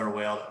a killer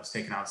whale that was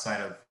taken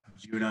outside of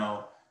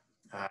Juneau.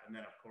 And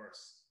then, of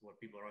course, what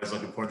people are always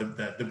looking for,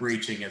 the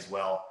breaching as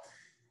well.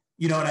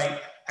 And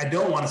I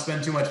don't want to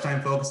spend too much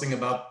time focusing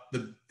about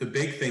the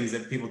big things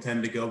that people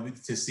tend to go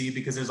to see,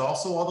 because there's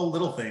also all the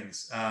little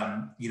things.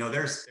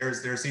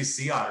 There's these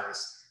sea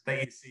otters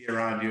that you see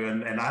around you,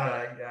 and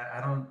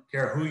I don't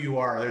care who you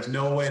are. There's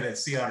no way that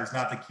sea otter is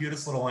not the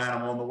cutest little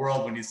animal in the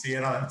world when you see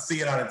it on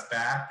its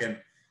back, and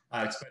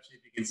especially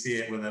if you can see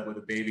it with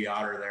a baby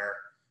otter there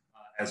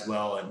as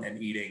well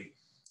and eating.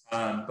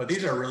 But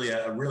these are really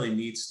a really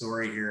neat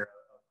story here of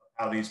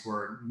how these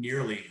were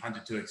nearly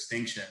hunted to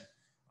extinction,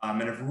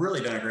 and have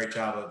really done a great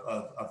job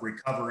of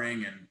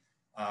recovering and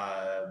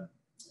are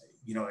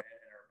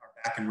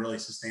back in really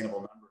sustainable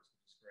numbers,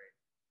 which is great.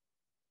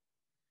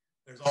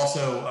 There's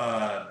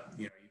also,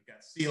 you've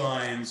got sea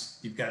lions,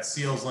 you've got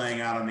seals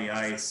laying out on the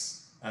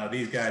ice.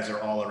 These guys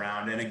are all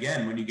around. And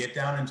again, when you get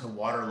down into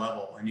water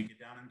level and you get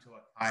down into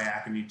a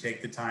kayak and you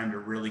take the time to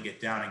really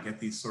get down and get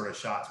these sort of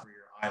shots where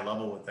you're eye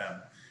level with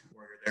them,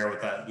 where you're there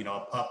with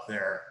a pup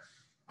there.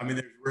 I mean,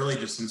 there's really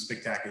just some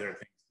spectacular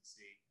things to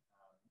see.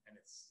 And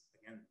it's,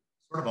 again,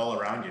 sort of all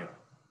around you.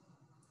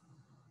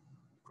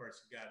 Of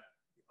course, you've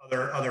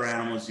got other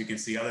animals you can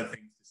see, other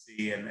things to see.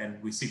 see,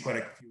 and we see quite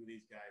a few of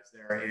these guys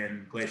there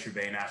in Glacier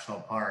Bay National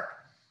Park.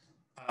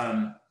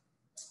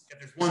 If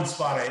there's one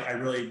spot I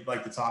really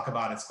like to talk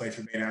about, it's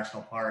Glacier Bay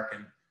National Park.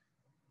 And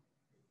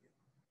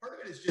part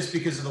of it is just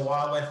because of the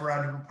wildlife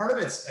around it. But part of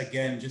it's,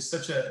 again, just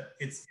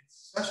it's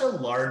such a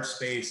large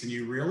space, and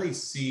you really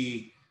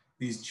see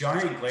these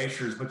giant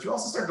glaciers, but you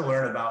also start to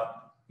learn about,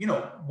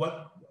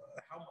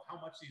 how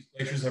much these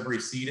glaciers have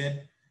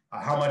receded,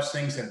 how much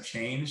things have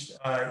changed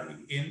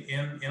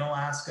in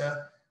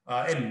Alaska,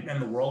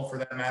 and the world for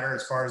that matter,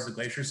 as far as the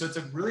glaciers. So it's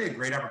really a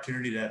great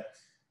opportunity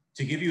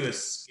to give you a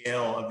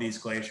scale of these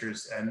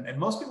glaciers. And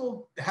most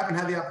people haven't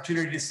had the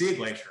opportunity to see a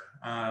glacier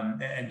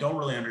and don't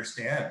really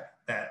understand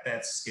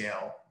that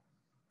scale.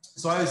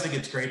 So I always think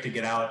it's great to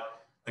get out,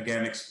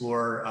 again,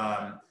 explore.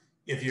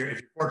 If you're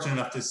fortunate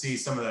enough to see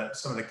some of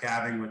the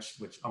calving, which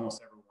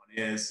almost everyone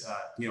is,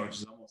 which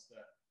is almost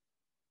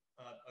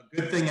a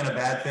good thing and a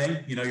bad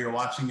thing. You're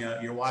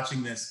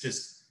watching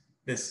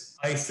this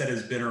ice that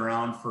has been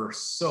around for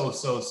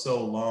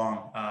so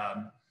long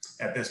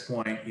at this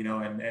point,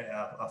 and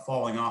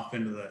falling off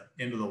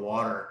into the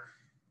water.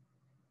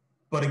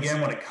 But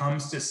again, when it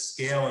comes to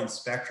scale and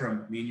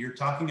spectrum, I mean, you're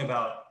talking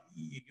about,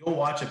 you'll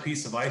watch a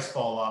piece of ice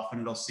fall off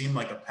and it'll seem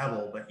like a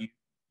pebble, but then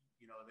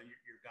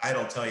your guide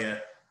will tell you,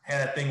 hey,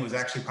 that thing was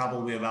actually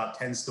probably about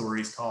 10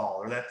 stories tall,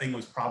 or that thing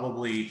was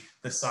probably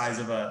the size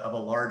of a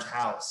large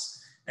house.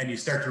 And you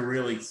start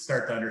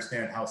to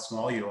understand how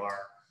small you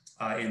are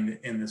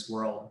in this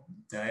world,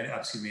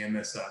 in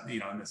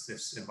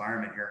this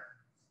environment here.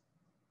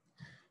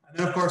 And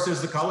then of course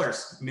there's the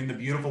colors. I mean, the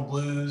beautiful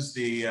blues,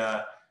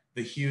 the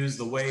hues,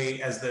 the way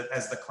as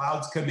the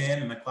clouds come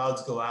in and the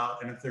clouds go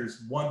out. And if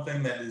there's one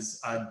thing that is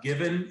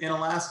given in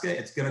Alaska,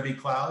 it's going to be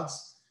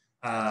clouds.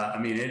 I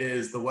mean, it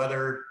is the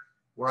weather.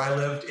 Where I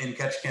lived in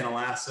Ketchikan,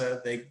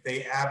 Alaska,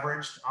 they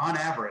on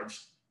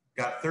average,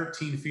 got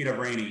 13 feet of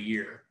rain a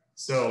year.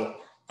 So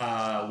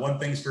one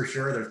thing's for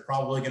sure, there's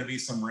probably going to be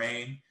some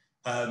rain.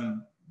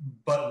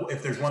 But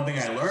if there's one thing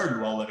I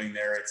learned while living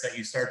there, it's that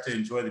you start to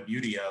enjoy the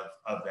beauty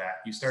of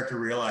that. You start to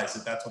realize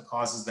that that's what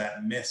causes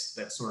that mist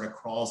that sort of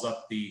crawls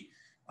up the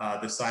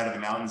side of the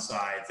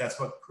mountainside.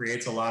 That's what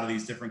creates a lot of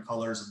these different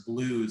colors of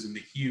blues and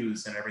the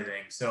hues and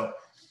everything. So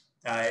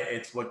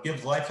it's what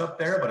gives life up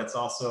there, but it's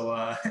also,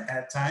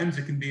 at times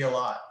it can be a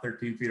lot,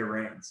 13 feet of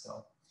rain.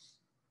 So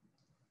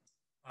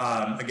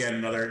again,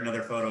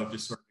 another photo of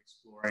just sort of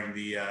exploring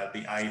the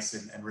ice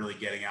and really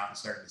getting out and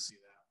starting to see that.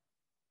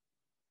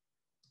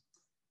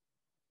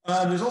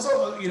 There's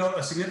also,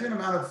 a significant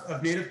amount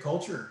of native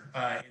culture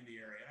in the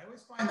area. I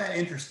always find that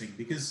interesting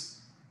because,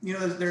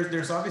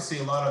 there's obviously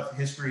a lot of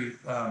history,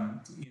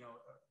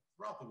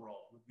 throughout the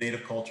world with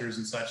native cultures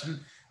and such. And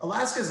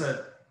Alaska is an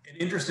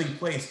interesting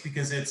place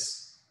because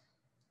it's,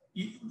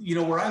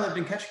 where I lived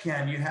in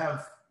Ketchikan, you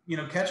have,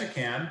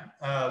 Ketchikan,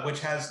 which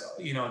has,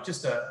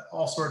 just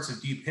all sorts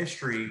of deep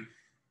history.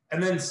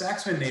 And then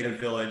Saxman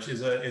Native Village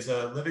is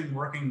a living,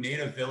 working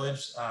native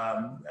village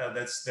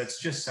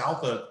that's just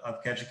south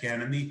of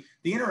Ketchikan. And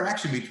the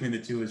interaction between the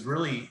two is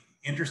really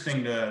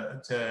interesting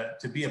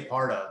to be a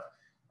part of.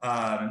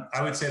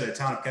 I would say that the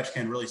town of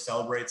Ketchikan really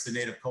celebrates the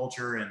native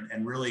culture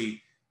and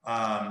really,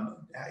 a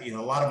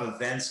lot of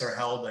events are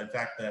held. In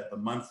fact, the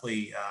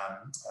monthly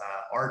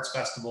arts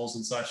festivals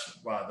and such,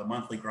 the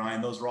monthly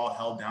grind, those are all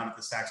held down at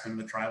the Saxman,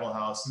 the tribal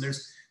house. And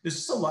there's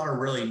just a lot of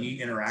really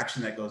neat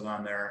interaction that goes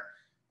on there.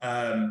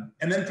 And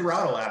then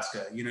throughout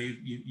Alaska,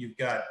 you've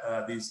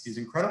got these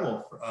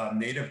incredible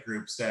native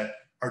groups that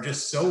are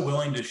just so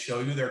willing to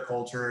show you their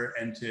culture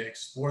and to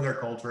explore their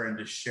culture and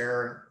to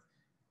share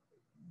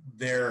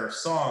their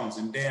songs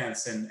and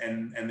dance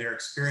and their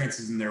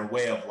experiences and their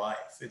way of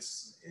life.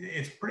 It's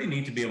pretty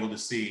neat to be able to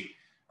see,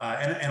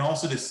 and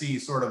also to see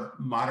sort of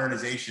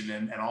modernization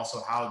and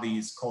also how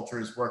these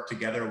cultures work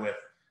together with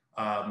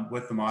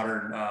the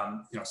modern,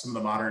 some of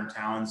the modern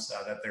towns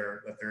that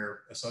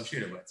they're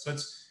associated with. So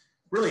it's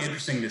really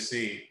interesting to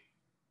see.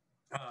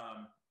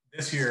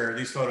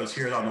 These photos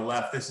here on the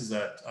left, this is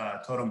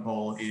a totem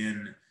pole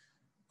in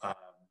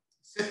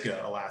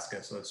Sitka,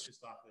 Alaska. So it's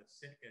just off the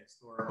Sitka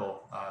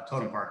Historical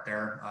Totem Park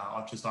there,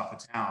 just off of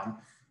town.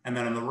 And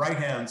then on the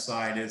right-hand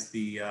side is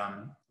the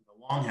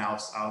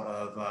longhouse out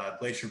of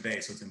Glacier Bay.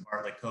 So it's in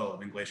Bartlett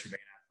Cove in Glacier Bay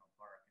National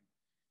Park.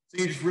 So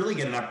you just really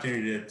get an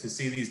opportunity to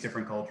see these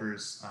different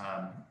cultures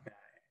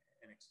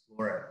and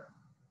explore it.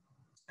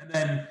 And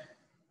then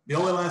the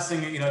only last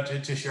thing,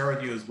 to share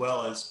with you as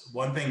well is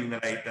one thing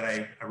that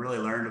I really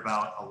learned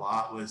about a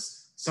lot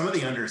was some of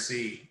the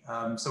undersea.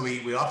 So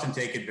we often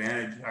take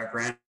granted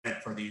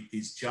for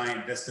these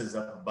giant vistas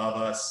up above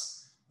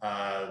us,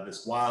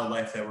 this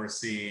wildlife that we're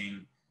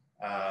seeing,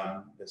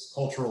 this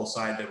cultural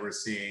side that we're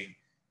seeing,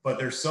 but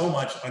there's so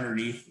much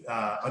underneath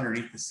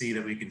the sea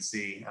that we can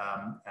see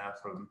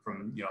from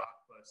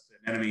octopus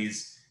and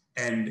anemones.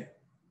 And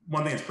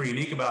one thing that's pretty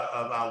unique about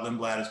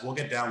Lindblad is we'll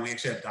get down. We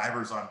actually have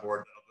divers on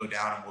board that'll go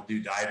down and we'll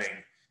do diving,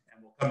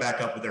 and we'll come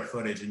back up with their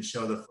footage and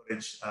show the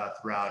footage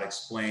throughout,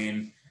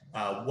 explain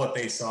what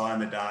they saw in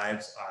the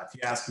dives. If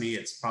you ask me,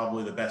 it's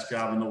probably the best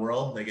job in the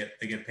world. They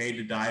get paid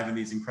to dive in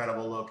these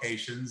incredible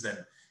locations, and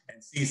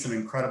and see some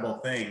incredible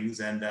things.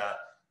 And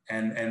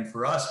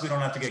for us, we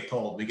don't have to get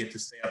cold. We get to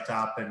stay up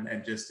top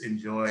and just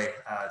enjoy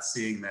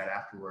seeing that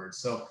afterwards.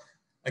 So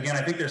again,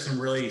 I think there's some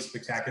really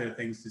spectacular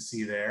things to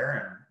see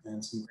there,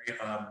 and some great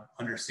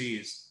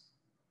underseas.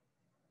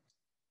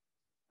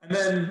 And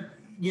then,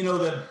 you know,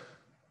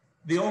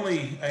 the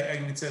only,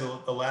 I would say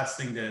the last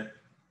thing to,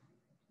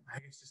 I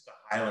guess, just to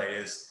highlight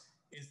is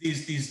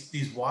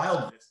these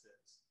wild vistas.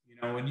 You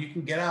know, when you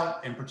can get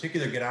out, in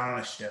particular, get out on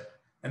a ship,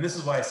 and this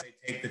is why I say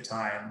take the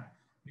time,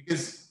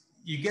 because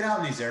you get out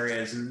in these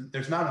areas and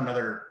there's not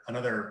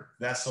another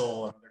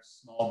vessel, another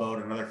small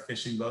boat, another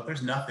fishing boat.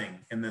 There's nothing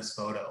in this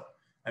photo.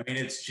 I mean,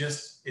 it's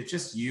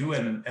just you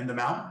and the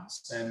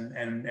mountains,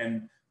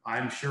 and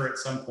I'm sure at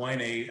some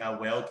point a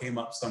whale came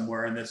up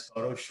somewhere in this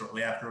photo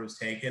shortly after it was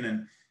taken,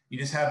 and you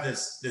just have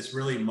this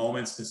really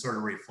moments to sort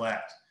of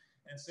reflect.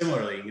 And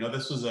similarly, you know,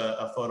 this was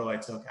a photo I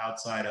took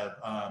outside of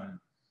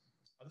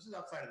this is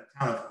outside of the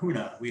town of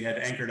Hoona. We had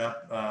anchored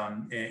up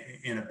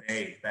in a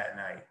bay that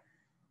night,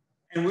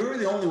 and we were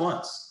the only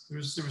ones. There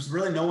was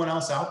really no one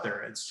else out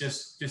there. It's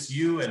just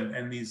you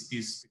and these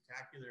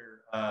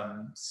spectacular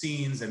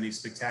scenes and these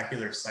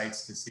spectacular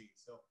sights to see.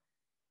 So,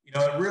 you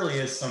know, it really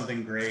is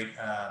something great.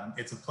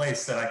 It's a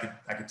place that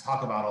I could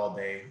talk about all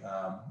day.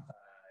 I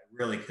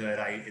really could.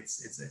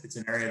 It's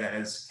an area that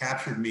has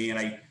captured me,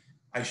 and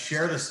I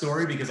share the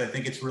story because I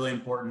think it's really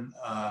important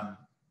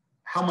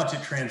how much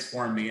it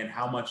transformed me and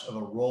how much of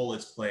a role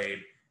it's played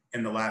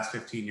in the last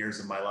 15 years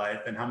of my life,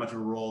 and how much of a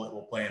role it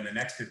will play in the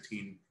next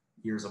 15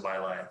 years of my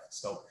life.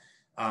 So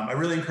I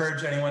really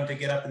encourage anyone to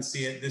get up and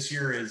see it. This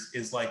year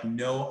is like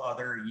no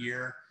other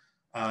year.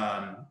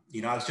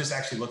 You know, I was just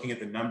actually looking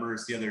at the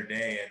numbers the other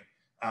day,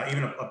 and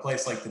even a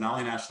place like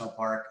Denali National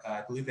Park,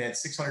 I believe they had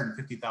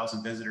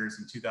 650,000 visitors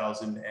in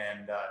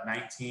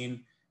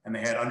 2019, and they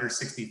had under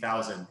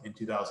 60,000 in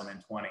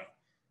 2020.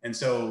 And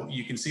so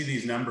you can see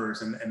these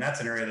numbers, and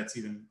that's an area that's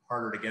even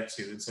harder to get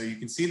to. And so you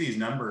can see these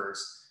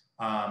numbers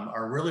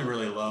are really,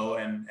 really low,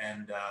 and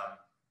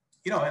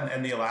you know,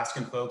 and the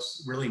Alaskan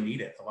folks really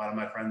need it. A lot of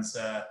my friends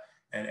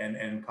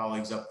and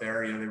colleagues up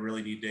there, you know, they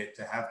really need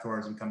to have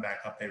tourism come back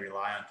up. They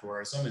rely on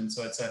tourism, and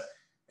so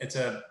it's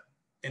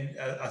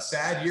a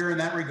sad year in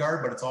that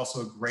regard, but it's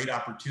also a great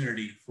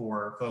opportunity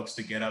for folks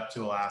to get up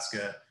to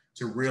Alaska,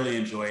 to really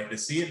enjoy it, to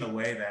see it in a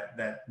way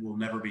that will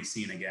never be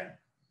seen again.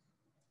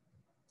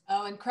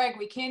 Oh, and Craig,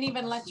 we can't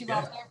even let you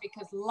off there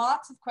because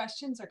lots of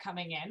questions are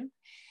coming in.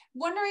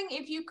 Wondering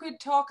if you could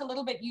talk a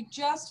little bit, you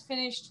just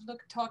finished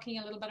talking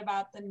a little bit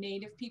about the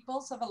native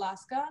peoples of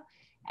Alaska,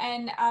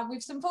 and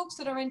we've some folks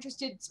that are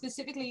interested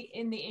specifically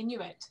in the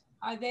Inuit.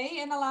 Are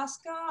they in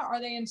Alaska? Are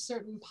they in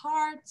certain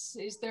parts?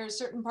 Is there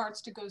certain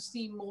parts to go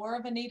see more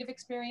of a native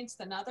experience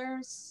than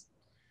others?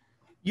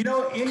 You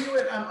know,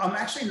 Inuit, I'm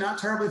actually not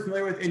terribly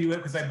familiar with Inuit,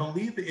 because I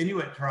believe the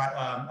Inuit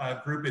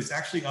group is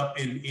actually up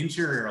in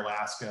interior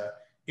Alaska.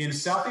 In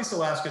Southeast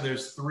Alaska,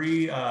 there's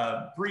three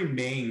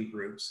main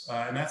groups,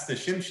 and that's the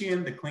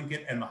Tsimshian, the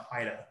Tlingit, and the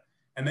Haida.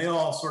 And they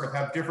all sort of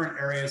have different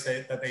areas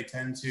that they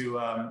tend to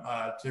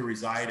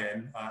reside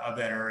in of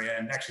that area.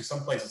 And actually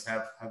some places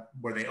have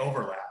where they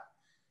overlap.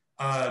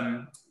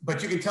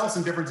 But you can tell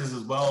some differences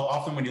as well.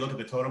 Often when you look at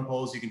the totem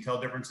poles, you can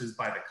tell differences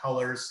by the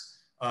colors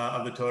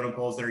of the totem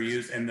poles that are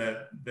used. And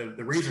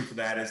the reason for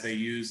that is they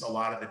use a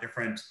lot of the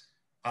different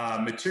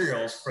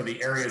materials for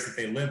the areas that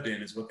they lived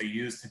in is what they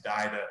use to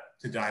dye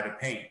the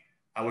paint,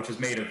 which is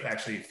made of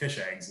actually fish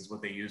eggs is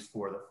what they use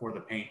for the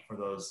paint for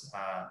those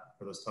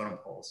totem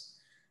poles.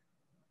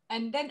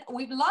 And then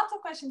we've lots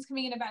of questions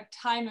coming in about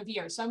time of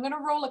year. So I'm going to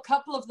roll a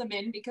couple of them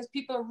in because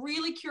people are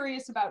really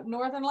curious about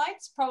Northern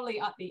Lights,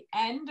 probably at the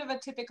end of a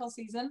typical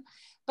season,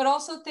 but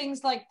also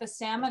things like the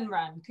salmon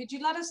run. Could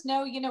you let us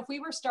know, you know, if we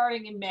were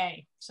starting in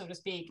May, so to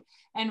speak,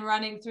 and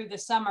running through the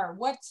summer,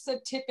 what's the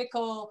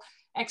typical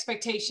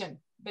expectation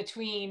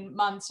between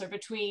months or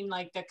between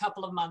like the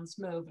couple of months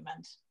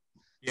movement?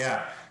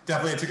 Yeah,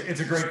 definitely. It's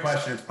a great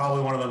question. It's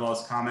probably one of the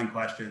most common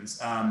questions.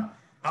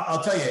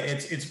 I'll tell you,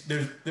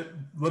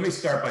 let me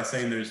start by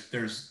saying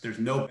there's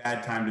no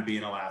bad time to be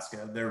in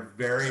Alaska. They're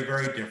very,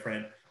 very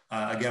different.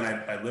 Again,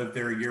 I lived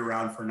there year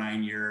round for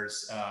 9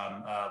 years.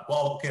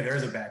 Well, okay,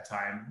 there's a bad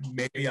time.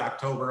 Maybe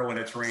October when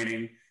it's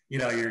raining, you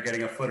know, you're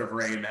getting a foot of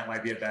rain. That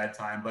might be a bad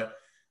time.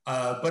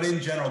 But in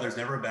general, there's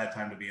never a bad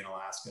time to be in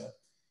Alaska.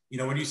 You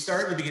know, when you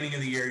start at the beginning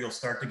of the year, you'll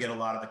start to get a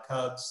lot of the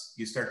cubs.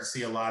 You start to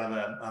see a lot of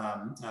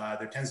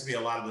there tends to be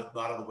a lot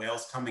of the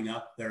whales coming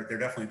up. They're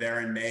definitely there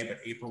in May, but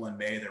April and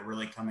May, they're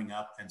really coming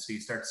up. And so you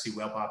start to see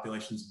whale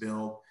populations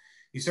build.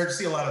 You start to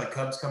see a lot of the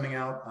cubs coming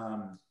out,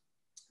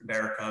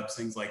 bear cubs,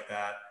 things like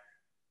that.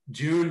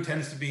 June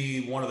tends to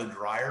be one of the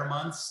drier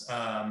months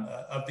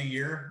of the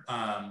year.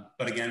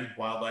 But again,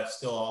 wildlife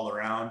still all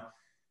around.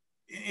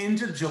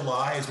 Into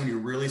July is when you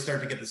really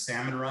start to get the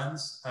salmon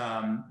runs.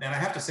 And I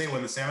have to say,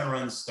 when the salmon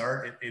runs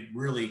start, it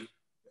really,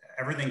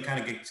 everything kind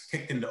of gets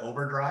kicked into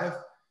overdrive.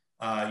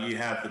 You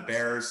have the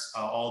bears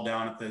all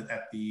down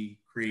at the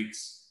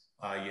creeks.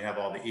 You have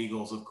all the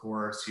eagles, of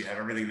course. You have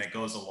everything that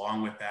goes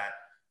along with that.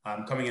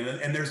 coming in.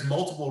 And there's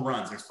multiple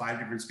runs. There's 5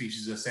 different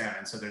species of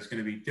salmon. So there's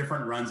going to be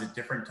different runs at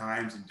different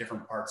times in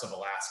different parts of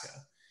Alaska.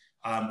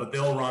 But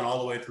they'll run all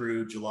the way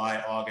through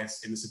July,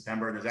 August, into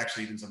September. And there's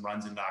actually even some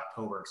runs into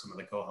October. Some of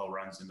the coho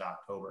runs into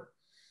October.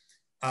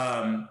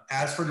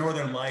 As for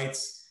Northern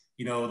Lights,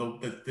 you know,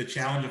 the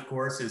challenge, of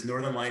course, is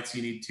Northern Lights.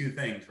 You need 2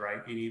 things, right?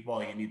 You need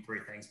 3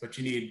 things, but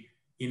you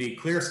need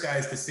clear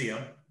skies to see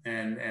them.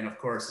 And of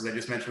course, as I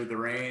just mentioned with the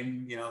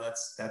rain, you know,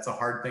 that's a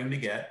hard thing to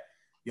get.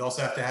 You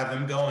also have to have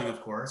them going, of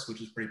course, which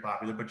is pretty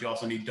popular, but you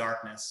also need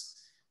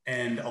darkness.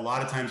 And a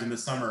lot of times in the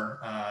summer,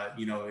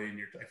 you know,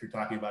 if you're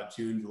talking about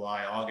June,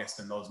 July, August,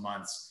 and those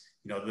months,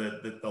 you know,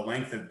 the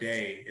length of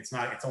day, it's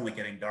only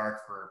getting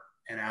dark for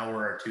an hour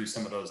or 2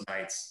 some of those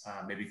nights,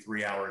 maybe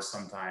 3 hours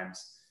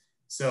sometimes.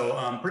 So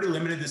pretty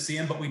limited to see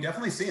them, but we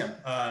definitely see them.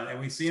 And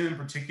we see them in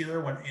particular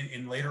when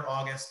in later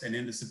August and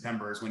into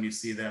September is when you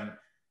see them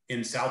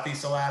in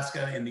Southeast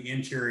Alaska. In the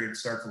interior, it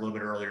starts a little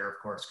bit earlier, of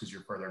course, because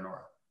you're further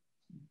north.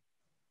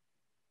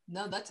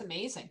 No, that's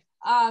amazing.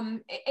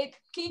 Can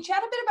you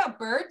chat a bit about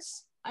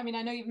birds? I mean,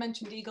 I know you've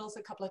mentioned eagles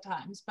a couple of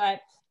times, but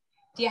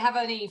do you have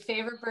any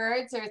favorite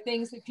birds or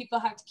things that people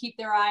have to keep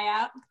their eye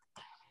out?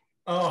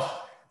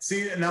 Oh,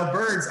 see, now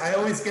birds, I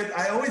always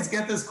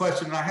get this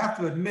question, and I have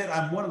to admit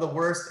I'm one of the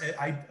worst. We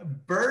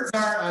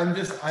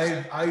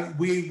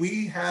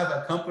have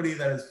a company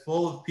that is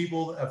full of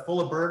people, full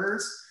of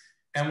birders,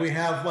 and we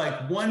have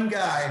like one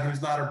guy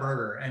who's not a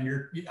birder, and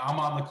I'm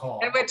on the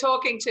call. And we're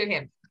talking to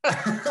him.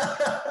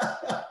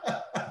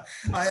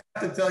 I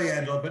have to tell you,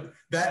 Angela, but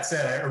that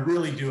said, I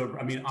really do.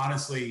 I mean,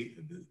 honestly,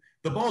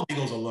 the bald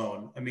eagles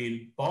alone, I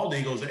mean, bald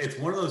eagles, it's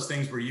one of those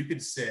things where you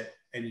could sit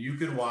and you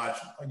could watch,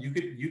 you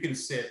can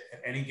sit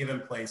at any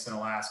given place in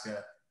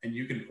Alaska and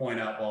you can point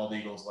out bald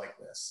eagles like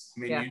this. I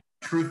mean, You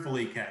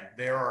truthfully can.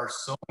 There are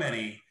so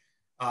many.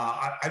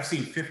 I've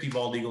seen 50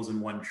 bald eagles in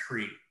one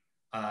tree.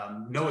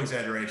 No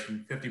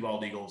exaggeration, 50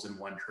 bald eagles in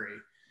one tree.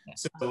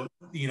 So,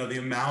 you know, the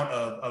amount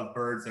of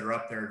birds that are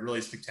up there is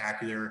really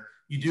spectacular.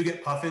 You do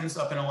get puffins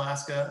up in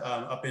Alaska,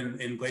 up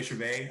in Glacier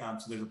Bay.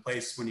 So there's a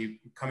place when you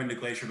come into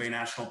Glacier Bay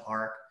National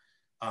Park,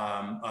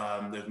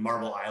 there's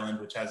Marble Island,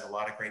 which has a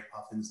lot of great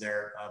puffins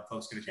there.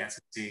 Folks get a chance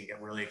to see and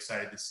get really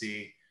excited to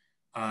see.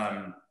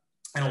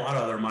 And a lot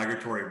of other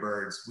migratory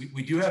birds.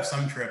 We do have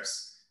some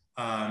trips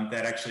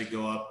that actually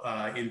go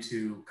up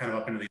into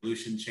the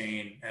Aleutian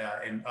chain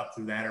and up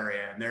through that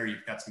area. And there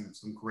you've got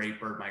some great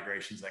bird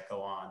migrations that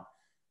go on.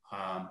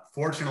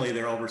 Fortunately,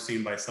 they're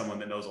overseen by someone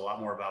that knows a lot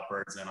more about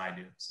birds than I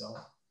do. So,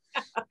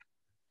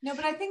 no,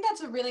 but I think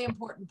that's a really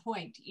important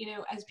point. You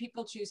know, as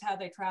people choose how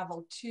they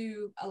travel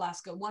to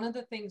Alaska, one of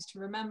the things to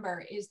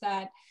remember is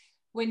that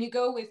when you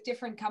go with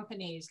different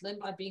companies,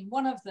 Lindblad being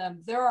one of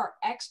them, there are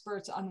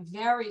experts on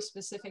very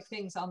specific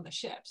things on the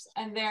ships,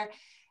 and they're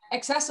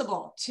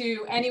accessible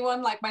to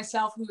anyone like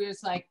myself who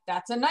is like,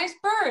 that's a nice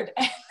bird,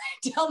 and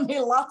they tell me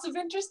lots of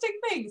interesting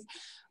things.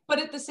 But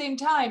at the same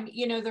time,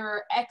 you know, there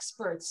are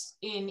experts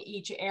in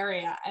each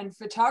area, and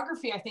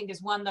photography, I think,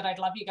 is one that I'd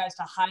love you guys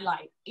to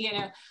highlight. You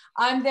know,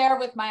 I'm there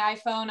with my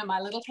iPhone and my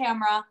little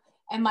camera,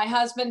 and my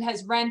husband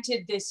has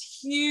rented this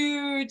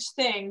huge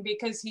thing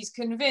because he's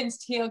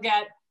convinced he'll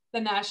get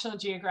the National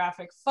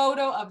Geographic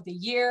Photo of the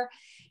Year.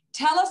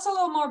 Tell us a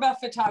little more about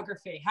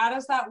photography. How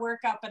does that work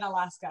up in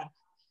Alaska?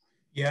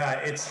 Yeah,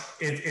 it's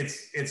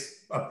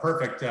a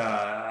perfect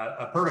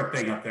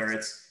thing up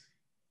there.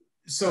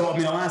 So, I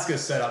mean, Alaska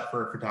is set up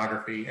for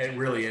photography. It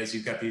really is.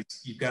 You've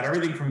got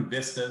everything from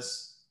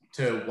vistas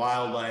to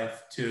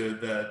wildlife to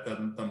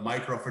the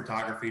micro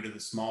photography to the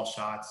small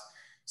shots.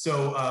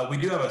 So we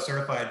do have a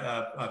certified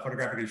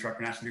photographic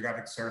instructor, National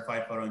Geographic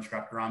certified photo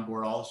instructor on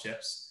board all the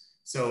ships.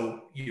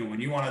 So, you know, when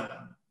you want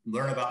to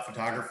learn about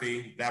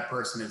photography, that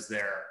person is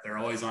there. They're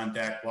always on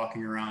deck,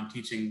 walking around,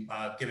 teaching,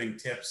 giving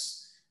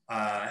tips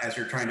as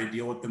you're trying to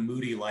deal with the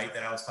moody light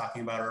that I was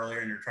talking about earlier,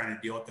 and you're trying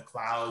to deal with the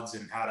clouds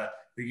and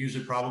they're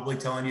usually probably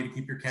telling you to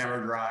keep your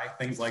camera dry,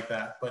 things like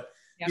that. But,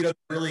 you know,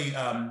 really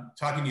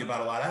talking to you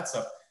about a lot of that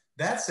stuff.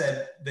 That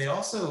said, they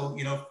also,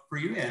 you know, for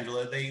you,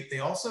 Angela, they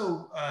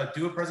also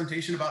do a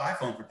presentation about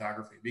iPhone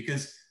photography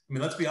because, I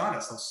mean, let's be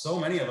honest, so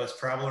many of us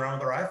travel around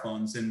with our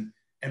iPhones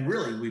and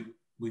really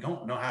we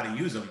don't know how to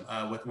use them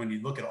when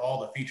you look at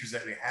all the features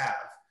that we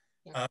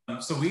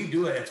have. So we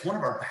do it. It's one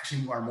of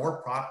our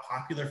more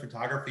popular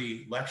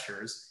photography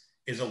lectures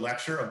is a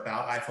lecture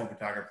about iPhone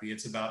photography.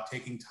 It's about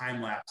taking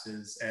time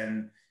lapses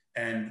and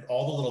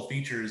all the little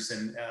features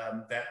and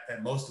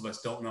that most of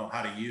us don't know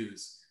how to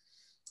use.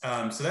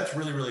 So that's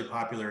really, really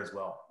popular as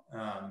well.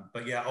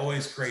 But yeah,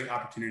 always great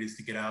opportunities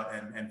to get out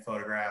and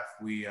photograph.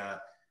 We,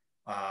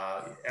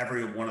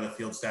 every one of the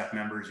field staff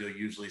members you'll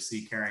usually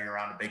see carrying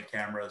around a big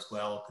camera as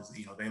well, because,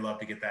 you know, they love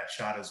to get that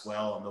shot as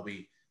well. And they'll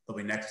be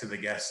next to the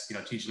guests, you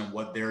know, teaching them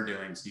what they're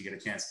doing. So you get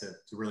a chance to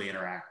really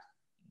interact.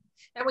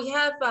 And we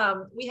have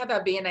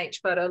our B&H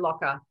photo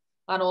locker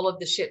on all of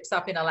the ships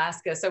up in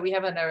Alaska. So we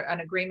have an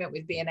agreement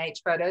with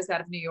B&H Photos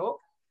out of New York.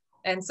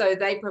 And so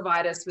they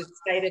provide us with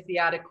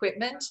state-of-the-art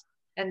equipment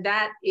And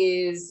that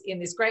is in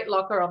this great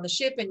locker on the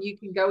ship, and you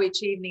can go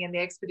each evening and the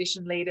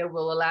expedition leader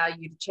will allow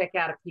you to check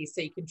out a piece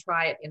so you can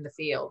try it in the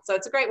field. So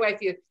it's a great way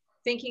if you're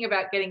thinking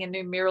about getting a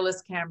new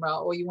mirrorless camera,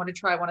 or you want to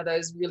try one of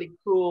those really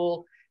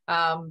cool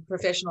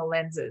professional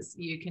lenses.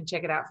 You can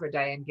check it out for a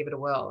day and give it a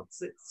whirl.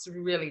 It's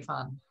really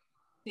fun.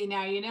 See,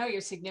 now you know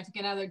your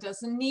significant other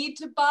doesn't need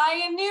to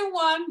buy a new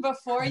one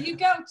before you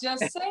go,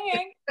 just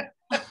saying.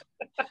 But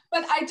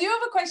I do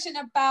have a question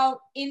about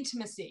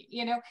intimacy.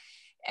 You know,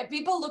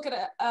 people look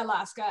at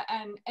Alaska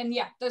and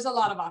yeah, there's a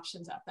lot of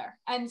options out there.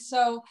 And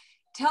so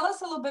tell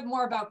us a little bit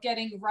more about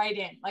getting right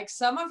in. Like,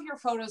 some of your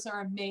photos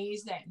are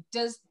amazing.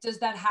 Does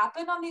that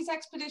happen on these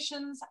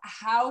expeditions?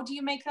 How do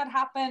you make that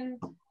happen?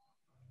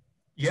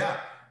 Yeah,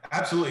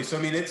 absolutely. So,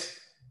 I mean,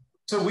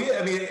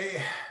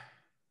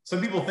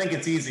 some people think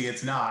it's easy.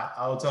 It's not.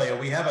 I'll tell you,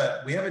 we have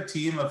a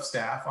team of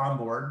staff on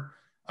board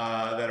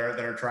that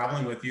are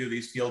traveling with you,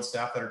 these field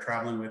staff that are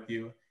traveling with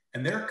you,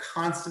 and they're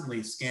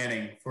constantly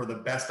scanning for the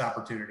best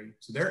opportunity.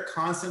 So they're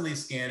constantly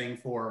scanning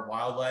for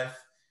wildlife.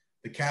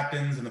 The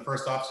captains and the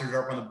first officers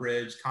are up on the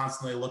bridge,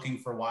 constantly looking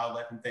for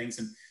wildlife and things.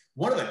 And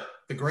one of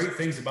the great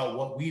things about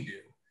what we do,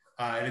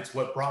 and it's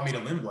what brought me to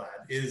Lindblad,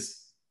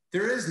 is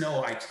there is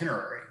no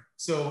itinerary.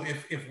 So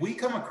if we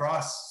come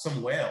across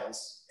some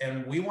whales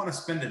and we want to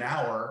spend an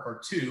hour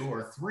or 2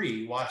 or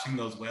 3 watching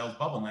those whales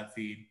bubble net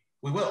feed,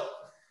 we will.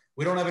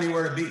 We don't have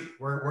anywhere to be.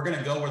 We're going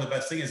to go where the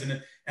best thing is.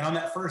 And on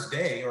that first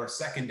day or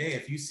second day,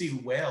 if you see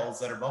whales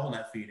that are bubble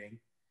net feeding,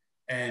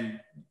 and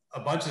a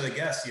bunch of the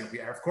guests, you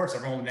know, of course,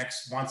 everyone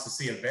next wants to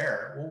see a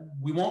bear. Well,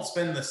 we won't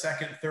spend the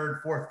 2nd,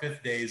 3rd, 4th,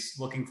 5th days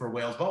looking for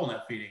whales bubble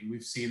net feeding.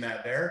 We've seen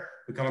that there.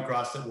 We come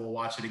across it, we'll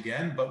watch it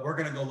again, but we're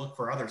going to go look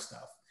for other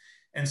stuff.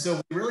 And so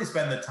we really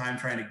spend the time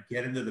trying to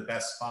get into the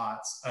best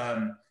spots.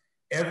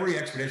 Every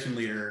expedition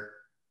leader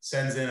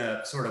sends in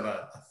a sort of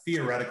a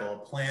theoretical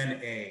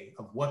plan A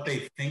of what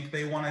they think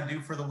they want to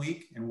do for the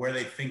week and where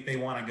they think they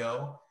want to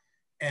go.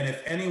 And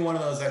if any one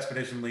of those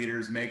expedition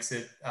leaders makes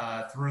it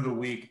through the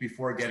week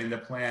before getting the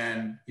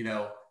plan, you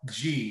know,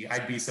 G,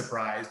 I'd be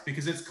surprised,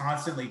 because it's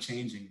constantly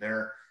changing.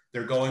 They're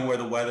going where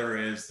the weather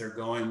is. They're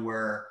going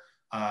where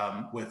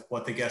with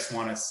what the guests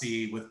want to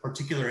see, with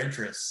particular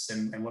interests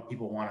and what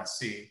people want to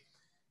see.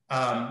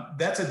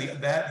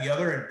 The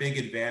other big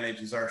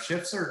advantage is our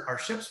ships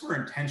were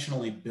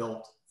intentionally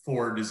built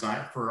for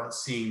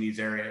seeing these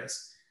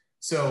areas.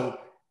 So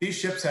these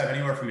ships have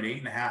anywhere from an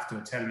 8.5 to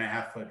a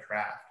 10.5 foot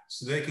draft.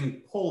 So they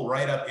can pull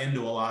right up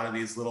into a lot of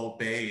these little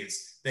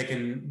bays. They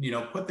can, you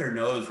know, put their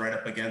nose right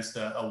up against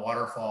a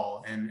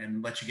waterfall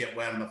and let you get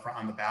wet on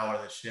the bow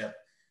of the ship.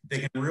 They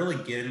can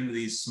really get into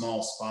these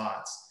small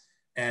spots.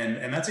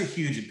 And that's a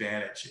huge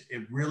advantage.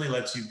 It really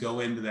lets you go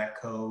into that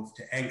cove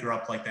to anchor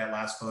up, like that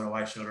last photo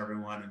I showed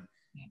everyone,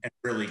 and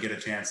really get a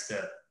chance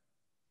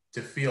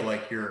to feel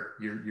like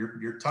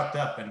you're tucked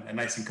up and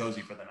nice and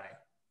cozy for the night.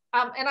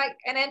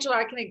 And Angela,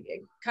 I can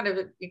kind of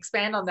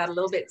expand on that a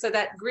little bit. So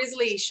that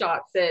grizzly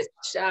shot that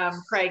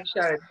Craig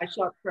showed, I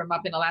shot from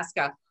up in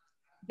Alaska,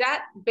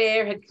 that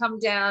bear had come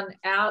down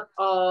out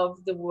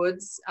of the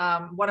woods.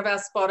 One of our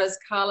spotters,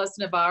 Carlos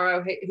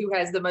Navarro, who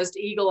has the most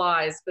eagle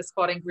eyes for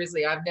spotting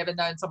grizzly. I've never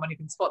known someone who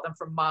can spot them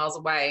from miles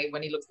away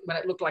when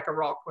it looked like a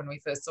rock when we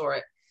first saw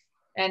it.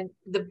 And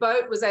the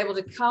boat was able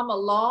to come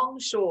along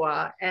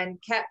shore, and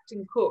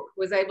Captain Cook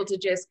was able to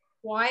just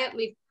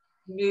quietly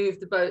move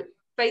the boat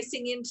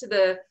facing into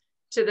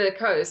the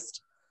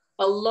coast,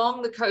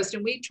 along the coast.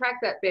 And we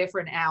tracked that bear for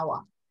an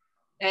hour.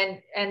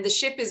 And the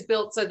ship is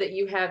built so that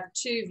you have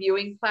 2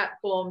 viewing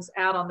platforms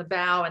out on the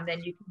bow, and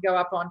then you can go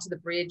up onto the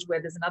bridge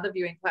where there's another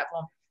viewing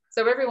platform.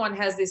 So everyone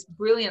has this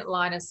brilliant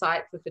line of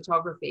sight for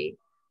photography.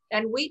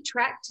 And we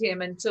tracked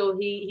him until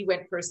he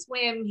went for a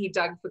swim. He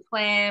dug for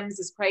clams.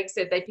 As Craig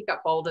said, they pick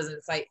up boulders and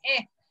it's like,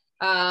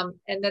 and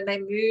then they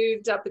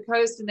moved up the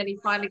coast, and then he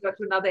finally got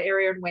to another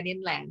area and went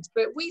inland.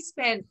 But we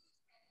spent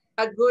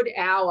a good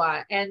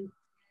hour. And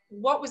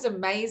what was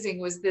amazing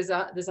was there's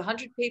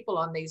 100 people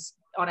on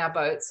our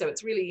boat, so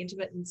it's really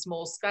intimate and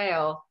small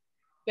scale,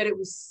 but it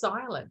was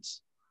silent.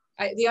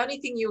 The only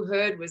thing you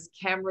heard was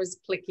cameras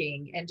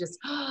clicking and just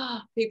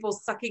people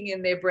sucking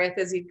in their breath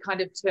as he'd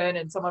kind of turn,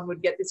 and someone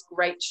would get this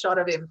great shot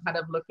of him kind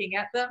of looking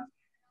at them.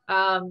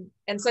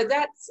 And so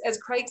that's, as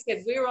Craig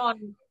said, we're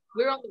on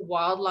the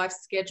wildlife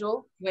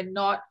schedule. We're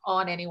not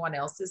on anyone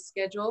else's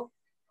schedule.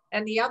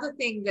 And the other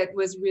thing that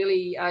was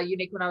really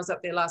unique when I was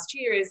up there last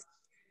year is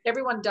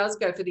everyone does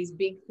go for these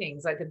big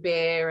things like the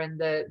bear and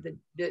the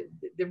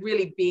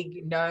really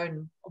big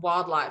known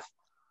wildlife.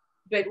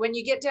 But when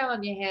you get down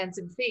on your hands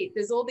and feet,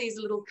 there's all these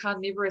little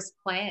carnivorous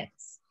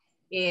plants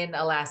in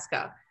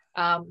Alaska.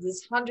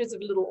 There's hundreds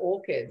of little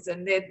orchids,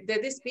 and they're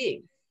this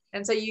big.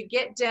 And so you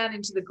get down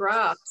into the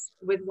grass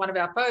with one of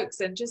our folks,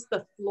 and just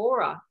the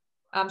flora.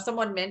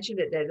 Someone mentioned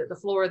it there, that the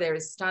flora there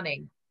is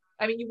stunning.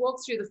 I mean, you walk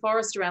through the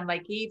forest around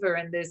Lake Eva,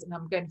 and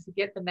I'm going to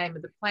forget the name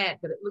of the plant,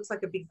 but it looks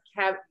like a big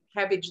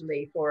cabbage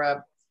leaf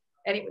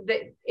and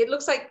it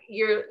looks like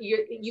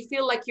you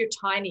feel like you're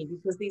tiny,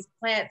 because these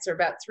plants are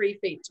about 3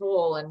 feet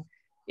tall, and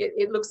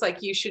it looks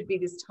like you should be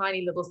this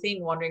tiny little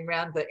thing wandering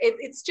around. But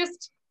it's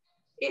just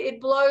it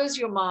blows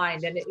your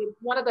mind. And it's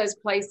one of those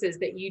places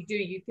that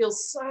you feel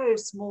so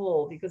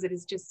small because it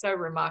is just so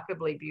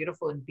remarkably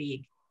beautiful and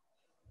big.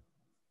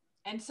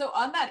 And so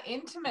on that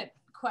intimate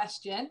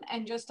question,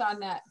 and just on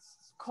that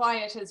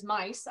quiet as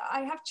mice,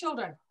 I have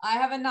children. I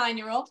have a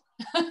 9-year-old.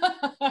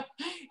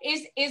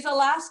 Is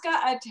Alaska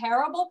a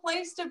terrible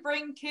place to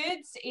bring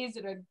kids? Is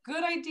it a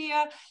good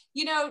idea?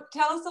 You know,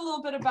 tell us a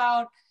little bit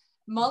about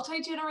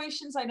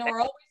multi-generations. I know we're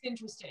always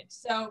interested.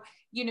 So,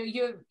 you know,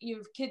 you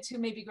have kids who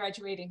may be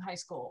graduating high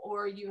school,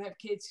 or you have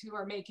kids who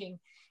are making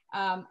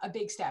a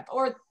big step,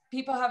 or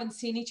people haven't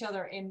seen each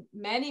other in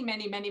many,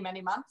 many, many,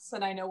 many months.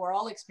 And I know we're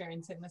all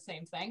experiencing the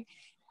same thing.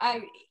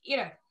 You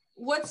know,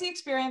 what's the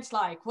experience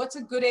like? What's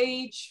a good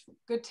age,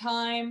 good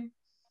time?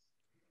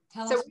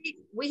 Tell us.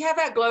 We have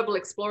our Global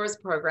Explorers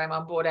program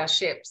on board our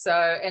ship. So,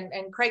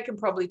 and Craig can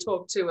probably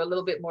talk to a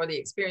little bit more of the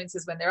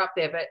experiences when they're up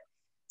there. But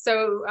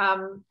so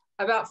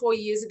about 4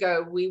 years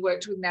ago, we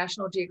worked with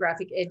National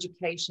Geographic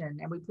Education,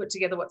 and we put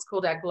together what's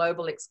called our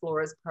Global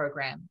Explorers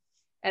program.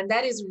 And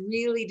that is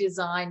really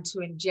designed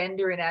to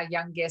engender in our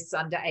young guests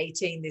under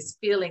 18 this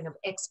feeling of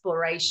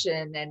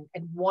exploration and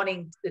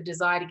wanting the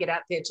desire to get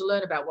out there to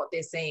learn about what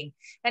they're seeing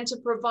and to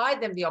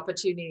provide them the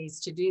opportunities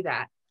to do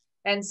that.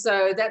 And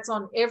so that's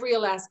on every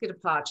Alaska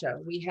departure.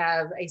 We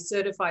have a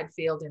certified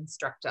field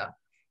instructor,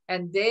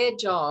 and their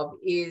job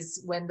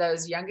is when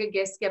those younger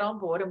guests get on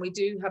board, and we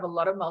do have a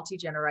lot of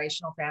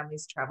multi-generational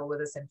families travel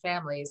with us, and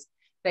families,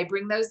 they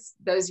bring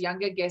those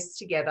younger guests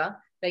together.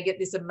 They get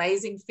this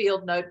amazing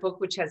field notebook,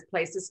 which has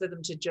places for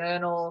them to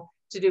journal,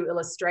 to do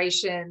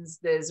illustrations.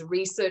 There's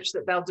research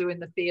that they'll do in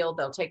the field.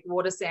 They'll take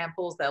water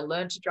samples. They'll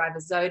learn to drive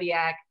a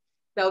Zodiac.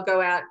 They'll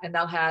go out and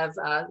they'll have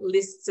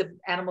lists of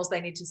animals they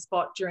need to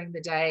spot during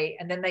the day.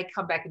 And then they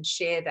come back and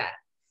share that.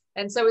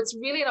 And so it's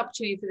really an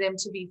opportunity for them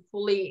to be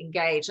fully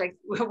engaged. Like,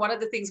 one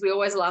of the things we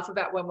always laugh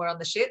about when we're on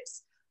the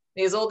ships,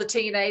 there's all the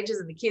teenagers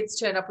and the kids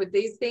turn up with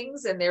these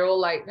things and they're all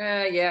like,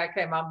 yeah,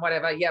 okay, mom,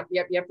 whatever. Yep.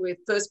 We're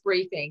first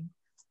briefing.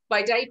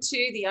 By day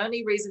 2, the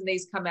only reason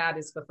these come out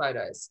is for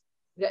photos.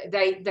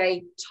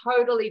 They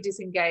totally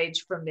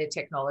disengage from their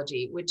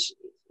technology, which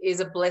is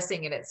a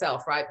blessing in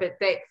itself, right? But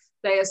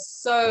they are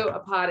so a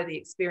part of the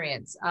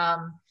experience.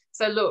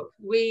 So look,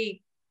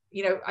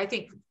 I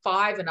think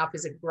 5 and up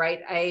is a great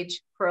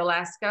age for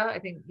Alaska. I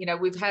think,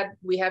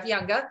 we have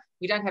younger.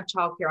 We don't have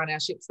childcare on our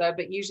ships though,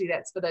 but usually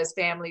that's for those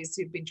families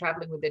who've been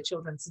traveling with their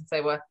children since they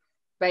were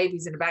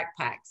babies in a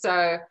backpack.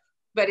 So,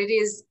 but it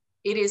is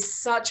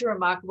such a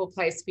remarkable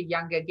place for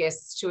younger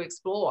guests to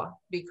explore,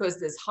 because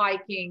there's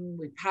hiking,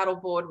 we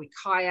paddleboard, we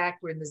kayak,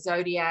 we're in the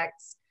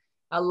Zodiacs.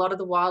 A lot of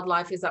the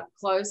wildlife is up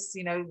close.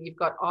 You've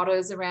got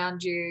otters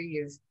around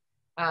you.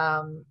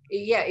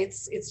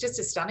 It's just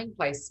a stunning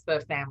place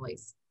for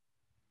families.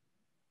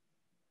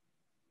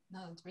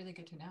 No, it's really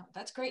good to know.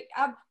 That's great.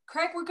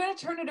 Craig, we're going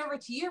to turn it over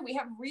to you. We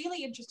have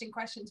really interesting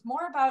questions,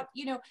 more about,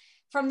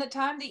 from the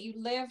time that you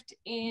lived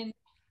in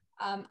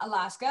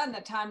Alaska and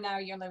the time now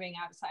you're living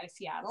outside of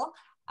Seattle.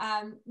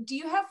 Do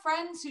you have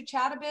friends who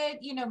chat a bit,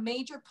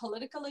 major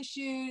political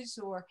issues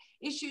or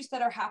issues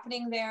that are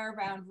happening there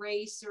around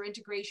race or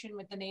integration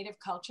with the native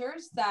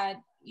cultures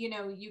that,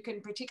 you can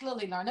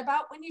particularly learn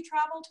about when you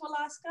travel to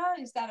Alaska?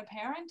 Is that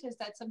apparent? Is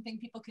that something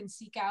people can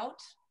seek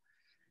out?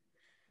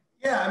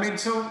 Yeah, I mean,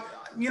 so,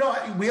 we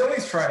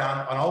always try to,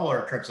 on all of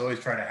our trips,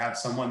 always try to have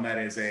someone that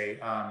is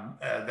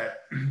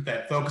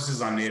that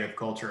focuses on native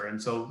culture.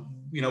 And so,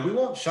 we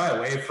won't shy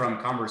away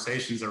from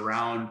conversations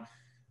around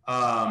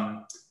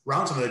some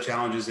of the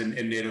challenges in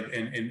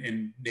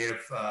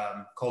native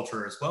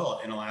culture as well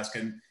in Alaska.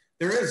 And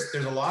there's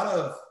a lot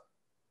of,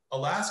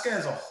 Alaska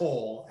as a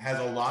whole has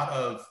a lot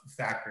of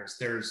factors.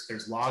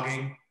 There's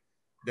logging.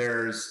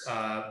 There's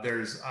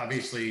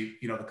obviously,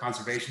 the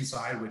conservation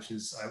side, which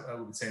is, I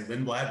would say,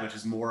 Lindblad, which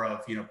is more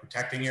of,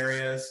 protecting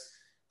areas.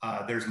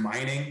 There's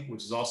mining,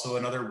 which is also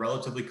another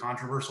relatively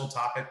controversial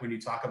topic when you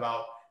talk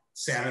about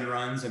salmon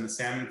runs and the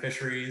salmon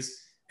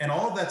fisheries, and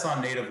all of that's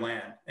on native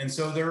land. And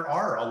so there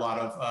are a lot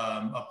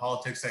of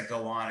politics that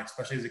go on,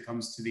 especially as it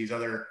comes to these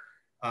other,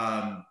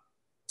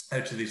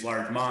 to these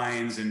large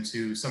mines and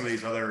to some of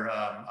these other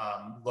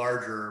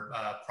larger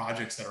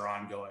projects that are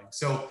ongoing.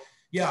 So,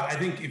 yeah, I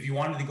think if you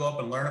wanted to go up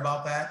and learn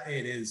about that,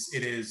 it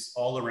is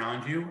all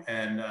around you,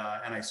 and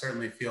I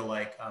certainly feel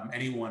like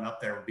anyone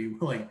up there would be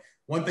willing.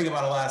 One thing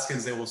about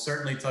Alaskans, they will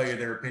certainly tell you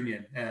their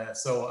opinion.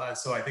 So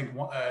I think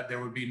there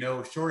would be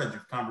no shortage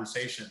of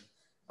conversation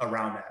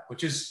around that,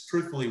 which is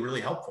truthfully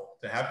really helpful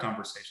to have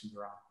conversations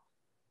around.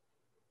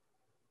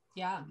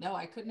 Yeah, no,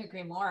 I couldn't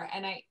agree more.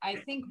 And I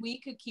think we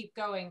could keep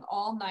going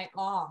all night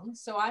long.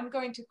 So I'm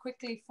going to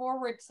quickly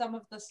forward some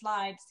of the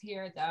slides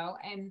here though,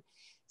 and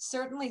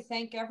certainly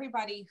thank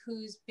everybody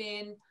who's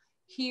been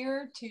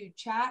here to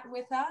chat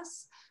with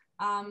us.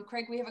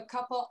 Craig, we have a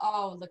couple,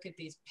 oh, look at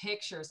these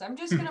pictures. I'm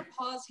just gonna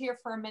pause here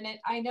for a minute.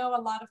 I know a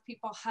lot of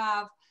people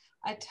have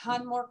a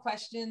ton more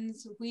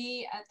questions.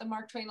 We at the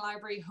Mark Twain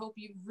Library hope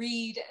you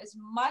read as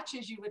much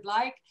as you would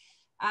like.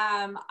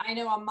 I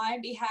know on my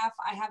behalf,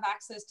 I have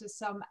access to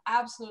some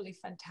absolutely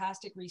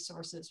fantastic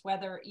resources,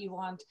 whether you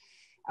want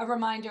a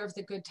reminder of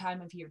the good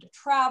time of year to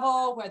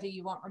travel, whether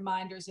you want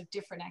reminders of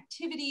different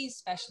activities,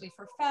 especially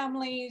for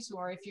families,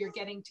 or if you're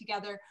getting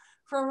together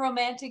for a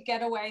romantic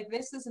getaway,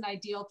 this is an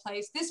ideal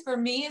place. This for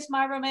me is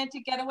my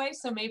romantic getaway,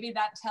 so maybe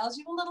that tells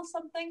you a little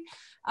something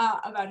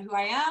about who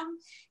I am.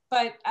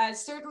 But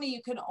certainly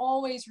you can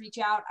always reach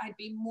out. I'd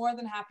be more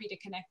than happy to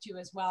connect you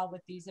as well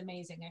with these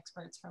amazing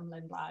experts from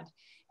Lindblad.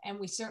 And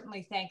we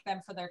certainly thank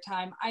them for their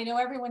time. I know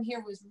everyone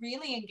here was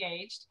really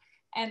engaged.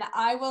 And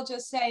I will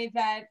just say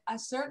that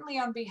certainly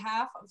on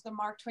behalf of the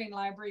Mark Twain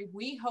Library,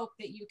 we hope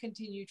that you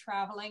continue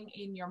traveling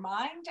in your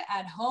mind,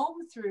 at home,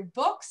 through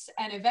books,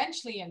 and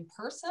eventually in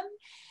person.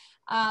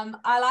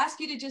 I'll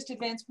ask you to just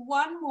advance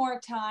one more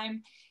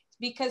time,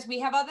 because we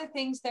have other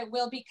things that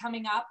will be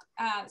coming up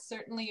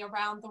certainly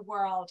around the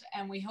world.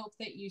 And we hope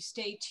that you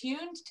stay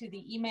tuned to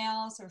the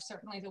emails or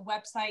certainly the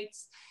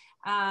websites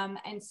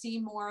and see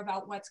more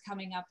about what's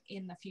coming up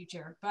in the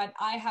future. But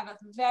I have a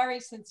very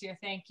sincere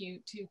thank you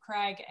to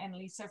Craig and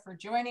Lisa for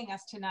joining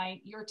us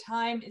tonight. Your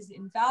time is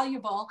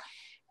invaluable.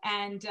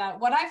 And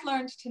what I've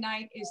learned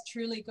tonight is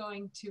truly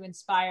going to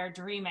inspire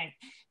dreaming.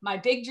 My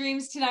big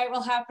dreams tonight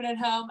will happen at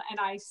home, and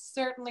I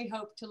certainly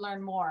hope to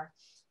learn more.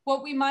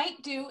 What we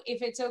might do,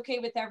 if it's okay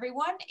with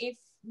everyone, if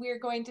we're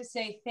going to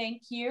say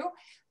thank you,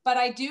 but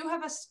I do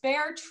have a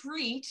spare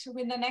treat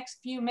in the next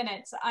few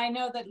minutes. I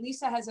know that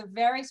Lisa has a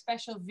very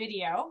special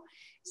video.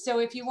 So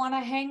if you want to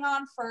hang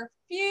on for a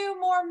few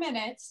more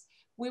minutes,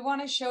 we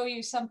want to show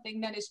you something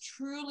that is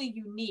truly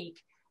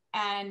unique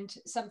and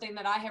something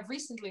that I have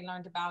recently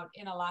learned about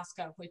in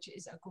Alaska, which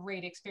is a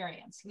great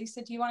experience.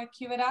 Lisa, do you want to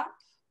cue it up?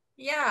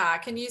 Yeah,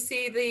 can you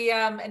see the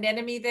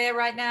anemone there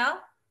right now?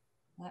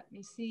 Let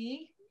me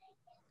see.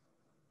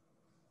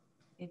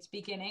 It's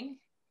beginning.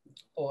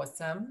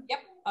 Awesome. Yep,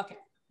 okay.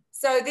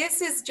 So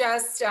this is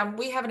just,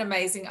 we have an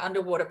amazing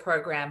underwater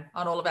program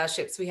on all of our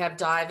ships. We have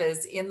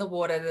divers in the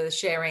water that are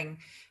sharing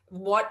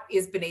what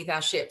is beneath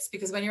our ships,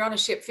 because when you're on a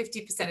ship,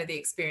 50% of the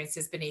experience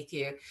is beneath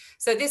you.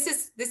 So this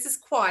is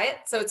quiet.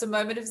 So it's a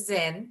moment of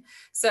Zen.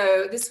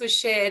 So this was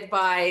shared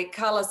by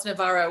Carlos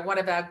Navarro, one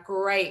of our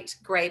great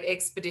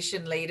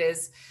expedition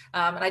leaders.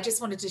 And I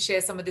just wanted to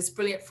share some of this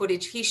brilliant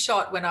footage he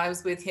shot when I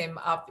was with him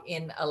up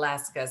in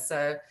Alaska.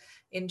 So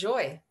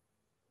enjoy.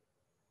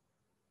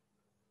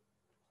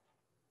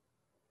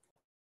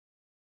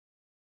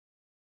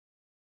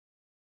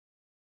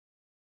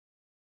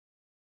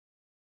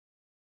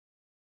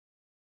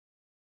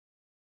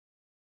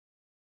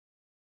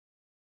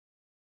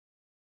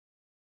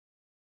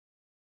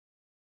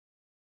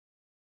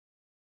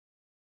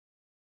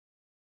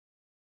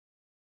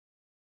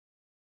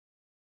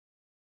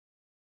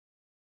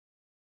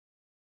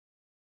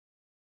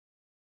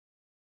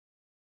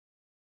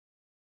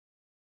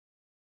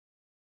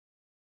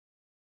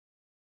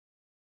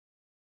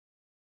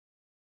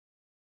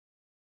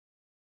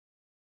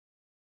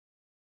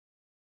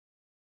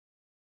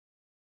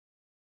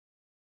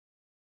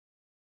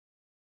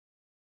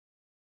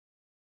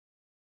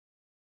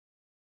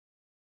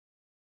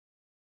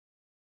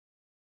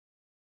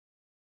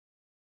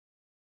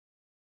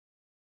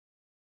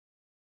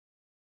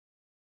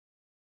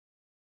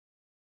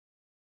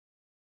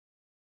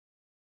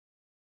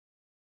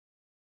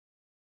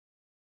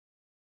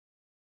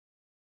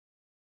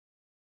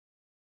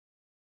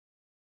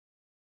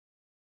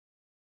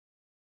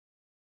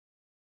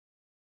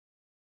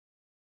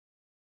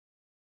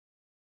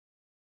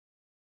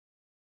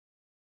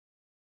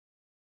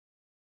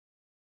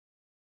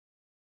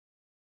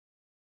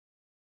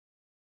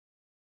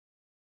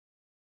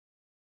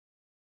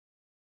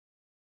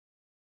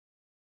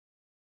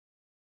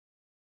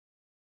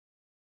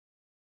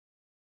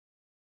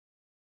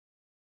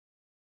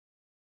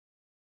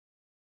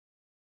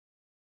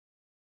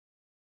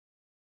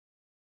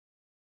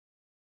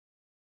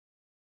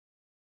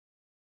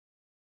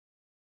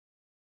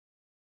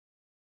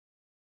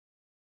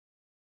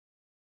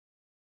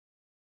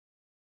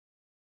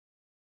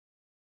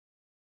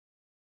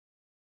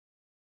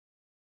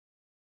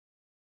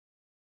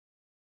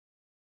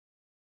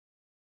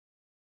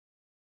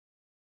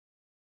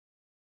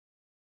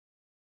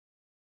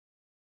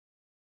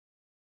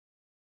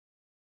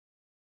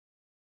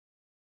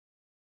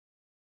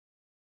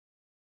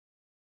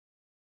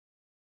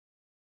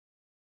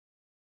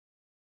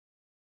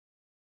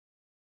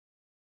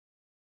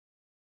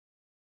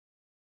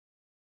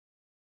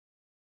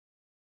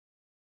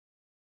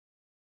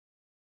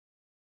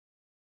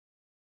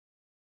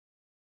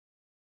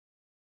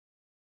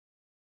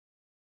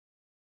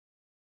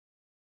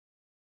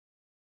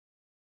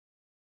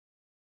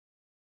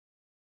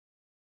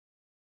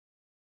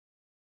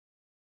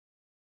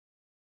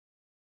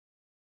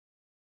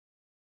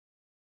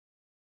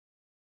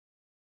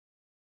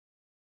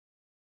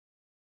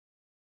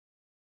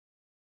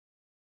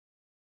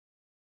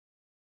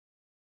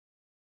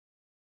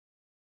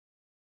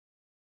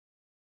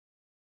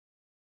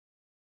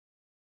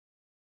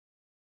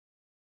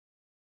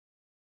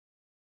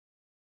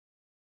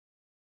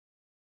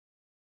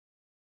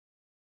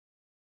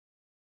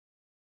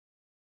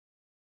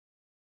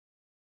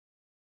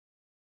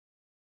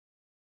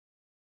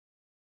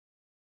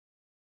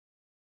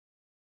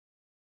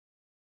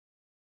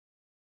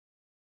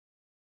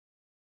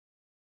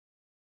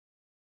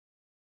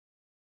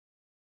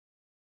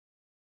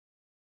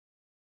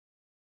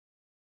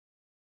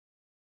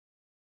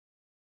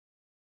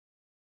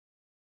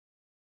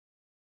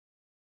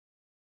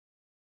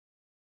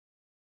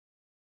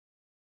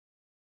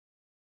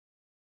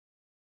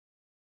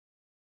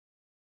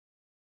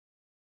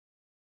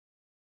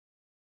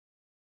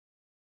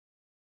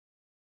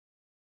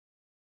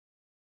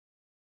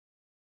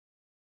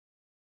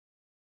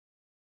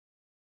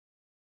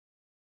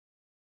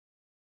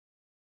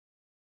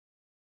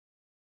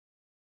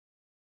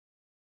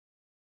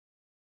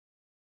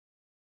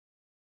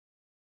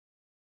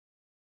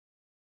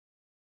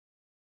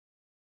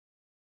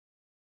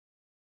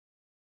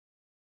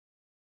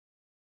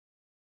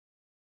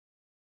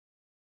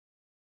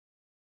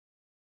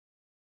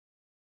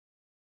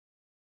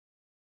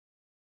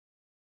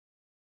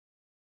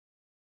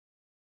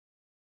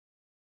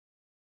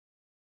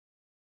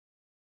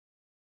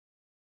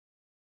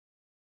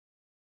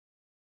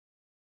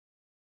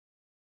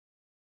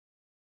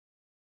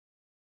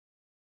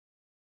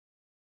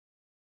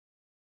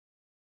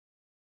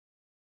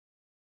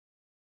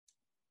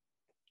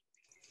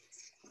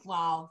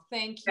 Wow.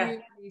 Thank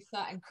you,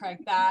 Lisa and Craig.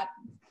 That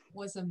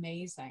was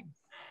amazing.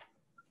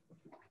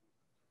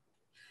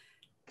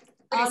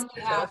 On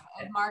behalf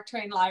of Mark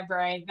Twain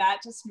Library, that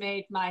just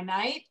made my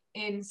night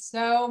in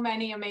so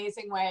many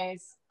amazing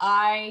ways.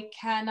 I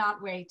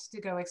cannot wait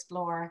to go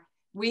explore.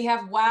 We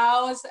have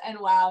wows and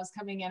wows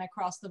coming in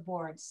across the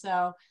board.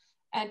 So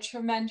a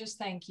tremendous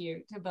thank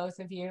you to both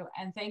of you.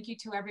 And thank you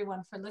to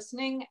everyone for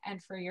listening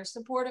and for your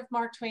support of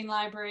Mark Twain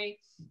Library.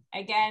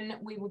 Again,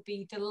 we would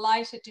be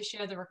delighted to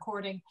share the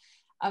recording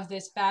of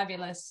this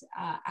fabulous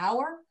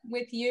hour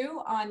with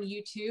you on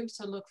YouTube.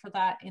 So look for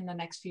that in the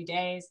next few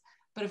days.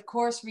 But of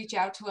course, reach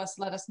out to us.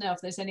 Let us know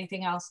if there's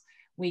anything else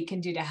we can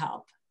do to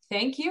help.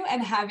 Thank you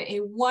and have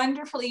a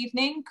wonderful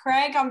evening.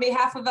 Craig, on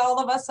behalf of all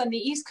of us on the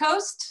East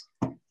Coast,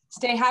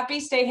 stay happy,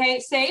 stay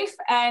safe,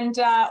 and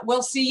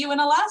we'll see you in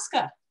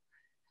Alaska.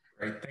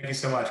 Great. Thank you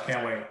so much.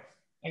 Can't wait.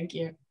 Thank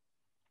you.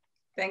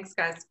 Thanks,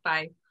 guys.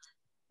 Bye.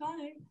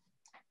 Bye.